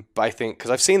 But I think,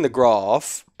 because I've seen the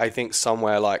graph, I think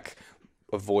somewhere like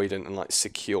avoidant and like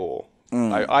secure.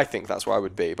 I think that's where I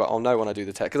would be, but I'll know when I do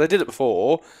the test. Because I did it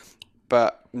before,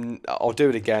 but I'll do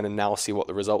it again and now see what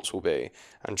the results will be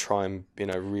and try and,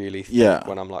 really think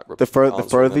when I'm like... The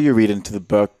further you read into the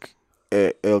book,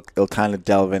 it'll kind of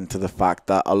delve into the fact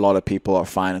that a lot of people are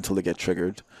fine until they get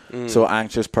triggered. So an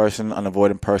anxious person, an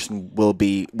avoidant person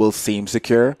will seem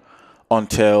secure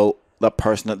until the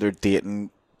person that they're dating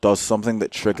does something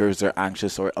that triggers their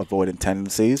anxious or avoidant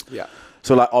tendencies. Yeah.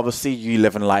 So, like, obviously, you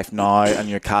live in life now and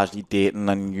you're casually dating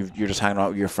and you're just hanging out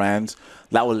with your friends.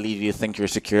 That will lead you to think you're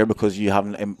secure because you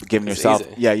haven't given yourself...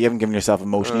 easy. Yeah, you haven't given yourself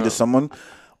emotionally to someone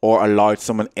or allowed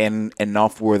someone in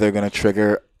enough where they're going to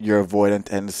trigger your avoidant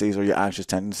tendencies or your anxious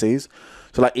tendencies.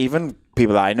 So, like, even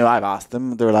people that I know, I've asked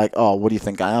them, they're like, oh, what do you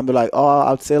think I am? They're like,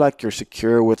 oh, I'd say, like, you're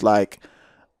secure with, like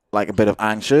a bit of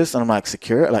anxious. And I'm like,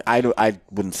 secure? Like, I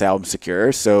wouldn't say I'm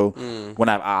secure. So, when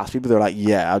I've asked people, they're like,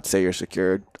 yeah, I'd say you're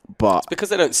secure. But it's because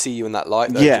they don't see you in that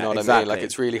light, though. Yeah, do you know what I mean? Like,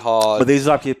 it's really hard. But these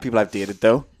are people I've dated,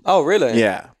 though. Oh, really?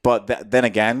 Yeah. But then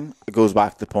again, it goes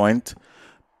back to the point.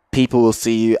 People will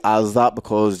see you as that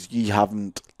because you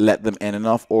haven't let them in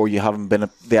enough, or they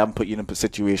haven't put you in a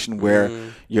situation where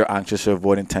your anxious or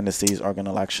avoidant tendencies are going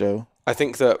to like show. I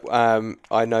think that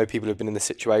I know people who've been in the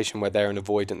situation where they're an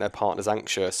avoidant, their partner's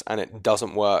anxious, and it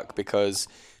doesn't work because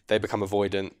they become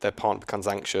avoidant, their partner becomes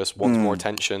anxious, wants more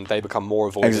attention, they become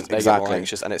more avoidant, they get more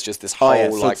anxious, and it's just this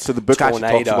whole so the book tornado.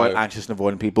 actually talks about anxious and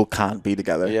avoidant people can't be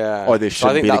together. Yeah. Or they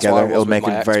shouldn't be together. It'll make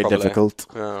it very difficult.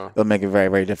 Yeah. It'll make it very,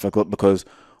 very difficult because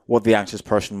what the anxious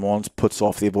person wants puts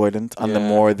off the avoidant, and the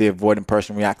more the avoidant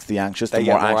person reacts to the anxious, the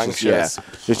more anxious. Yeah.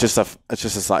 It's just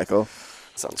a cycle.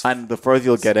 And the further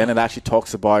you'll get in, it actually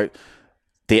talks about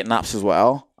dating apps as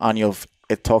well, and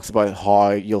it talks about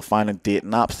how you'll find in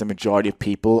dating apps the majority of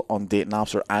people on dating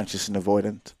apps are anxious and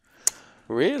avoidant.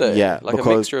 Really? Yeah, like a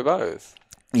mixture of both.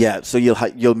 Yeah, so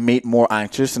you'll meet more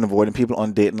anxious and avoidant people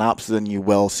on dating apps than you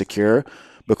will secure,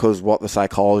 because what the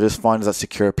psychologists find is that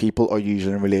secure people are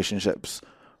usually in relationships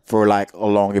for like a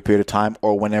longer period of time,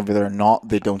 or whenever they're not,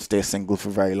 they don't stay single for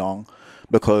very long,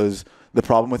 because the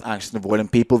problem with anxious and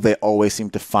avoidant people, they always seem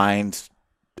to find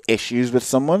issues with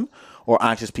someone, or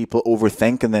anxious people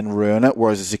overthink and then ruin it,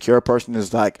 whereas a secure person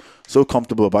is like so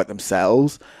comfortable about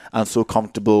themselves and so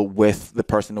comfortable with the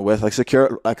person they're with.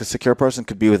 Like a secure person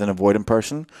could be with an avoidant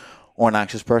person or an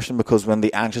anxious person, because when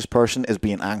the anxious person is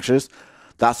being anxious,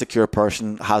 that secure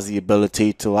person has the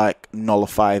ability to like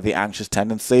nullify the anxious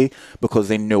tendency because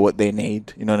they know what they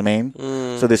need. You know what I mean?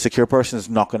 So the secure person is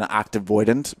not going to act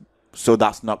avoidant, so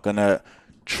that's not going to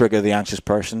trigger the anxious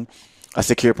person. A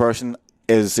secure person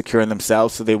is secure in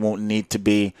themselves, so they won't need to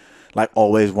be like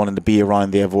always wanting to be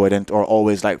around the avoidant or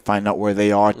always like find out where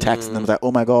they are, texting them like,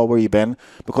 oh my God, where you been?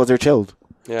 Because they're chilled.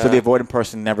 Yeah. So the avoidant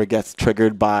person never gets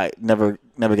triggered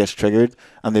never gets triggered,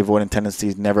 and the avoidant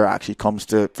tendencies never actually comes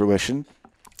to fruition.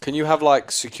 Can you have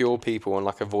like secure people and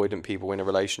like avoidant people in a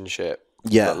relationship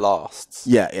Yeah. that lasts?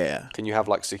 Yeah. Can you have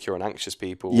like secure and anxious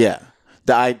people? Yeah.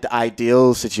 The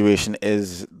ideal situation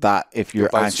is that if you're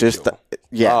both anxious, secure.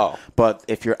 yeah. But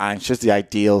if you're anxious, the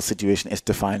ideal situation is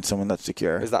to find someone that's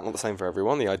secure. Is that not the same for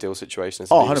everyone? The ideal situation is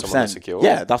to be with 100%. someone that's secure?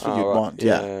 Yeah, that's what you'd right. want.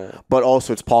 Yeah. But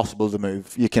also, it's possible to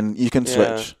move. You can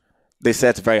switch. They say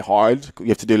it's very hard. You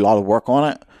have to do a lot of work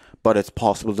on it, but it's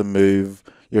possible to move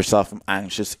yourself from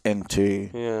anxious into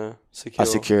a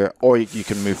secure, or you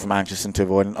can move from anxious into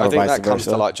avoidant, or I think vice that comes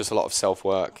versa. to like just a lot of self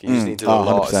work. You just need to do a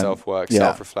lot of 100%. self work,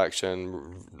 self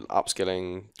reflection,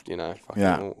 upskilling. You know,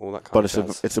 all that kind but of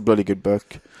stuff. it's a bloody good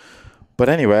book. But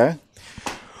anyway,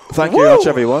 thank you very much,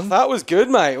 everyone. That was good,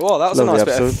 mate. Wow, that was Lovely a nice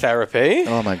bit of episode. therapy.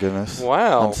 Oh my goodness!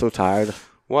 Wow, I'm so tired.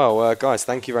 Well, guys,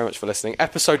 thank you very much for listening.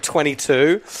 Episode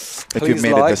 22. If you've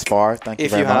made it this far, thank you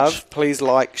very much. If you have, please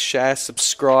like, share,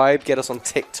 subscribe. Get us on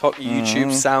TikTok, YouTube,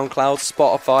 SoundCloud,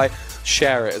 Spotify.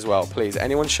 Share it as well, please.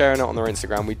 Anyone sharing it on their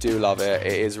Instagram, we do love it.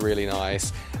 It is really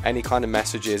nice. Any kind of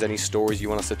messages, any stories you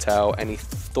want us to tell, any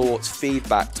thoughts,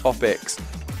 feedback, topics,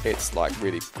 it's like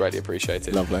really greatly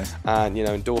appreciated. Lovely. And,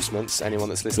 endorsements, anyone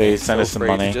that's listening, please send us some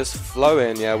money. Just flow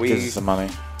in. Yeah, give us some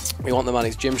money. We want the money.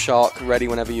 It's Gymshark, ready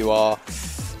whenever you are.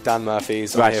 Dan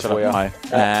Murphy's. I'm here for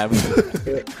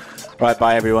you. Right,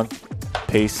 bye everyone.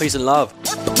 Peace. Peace and love.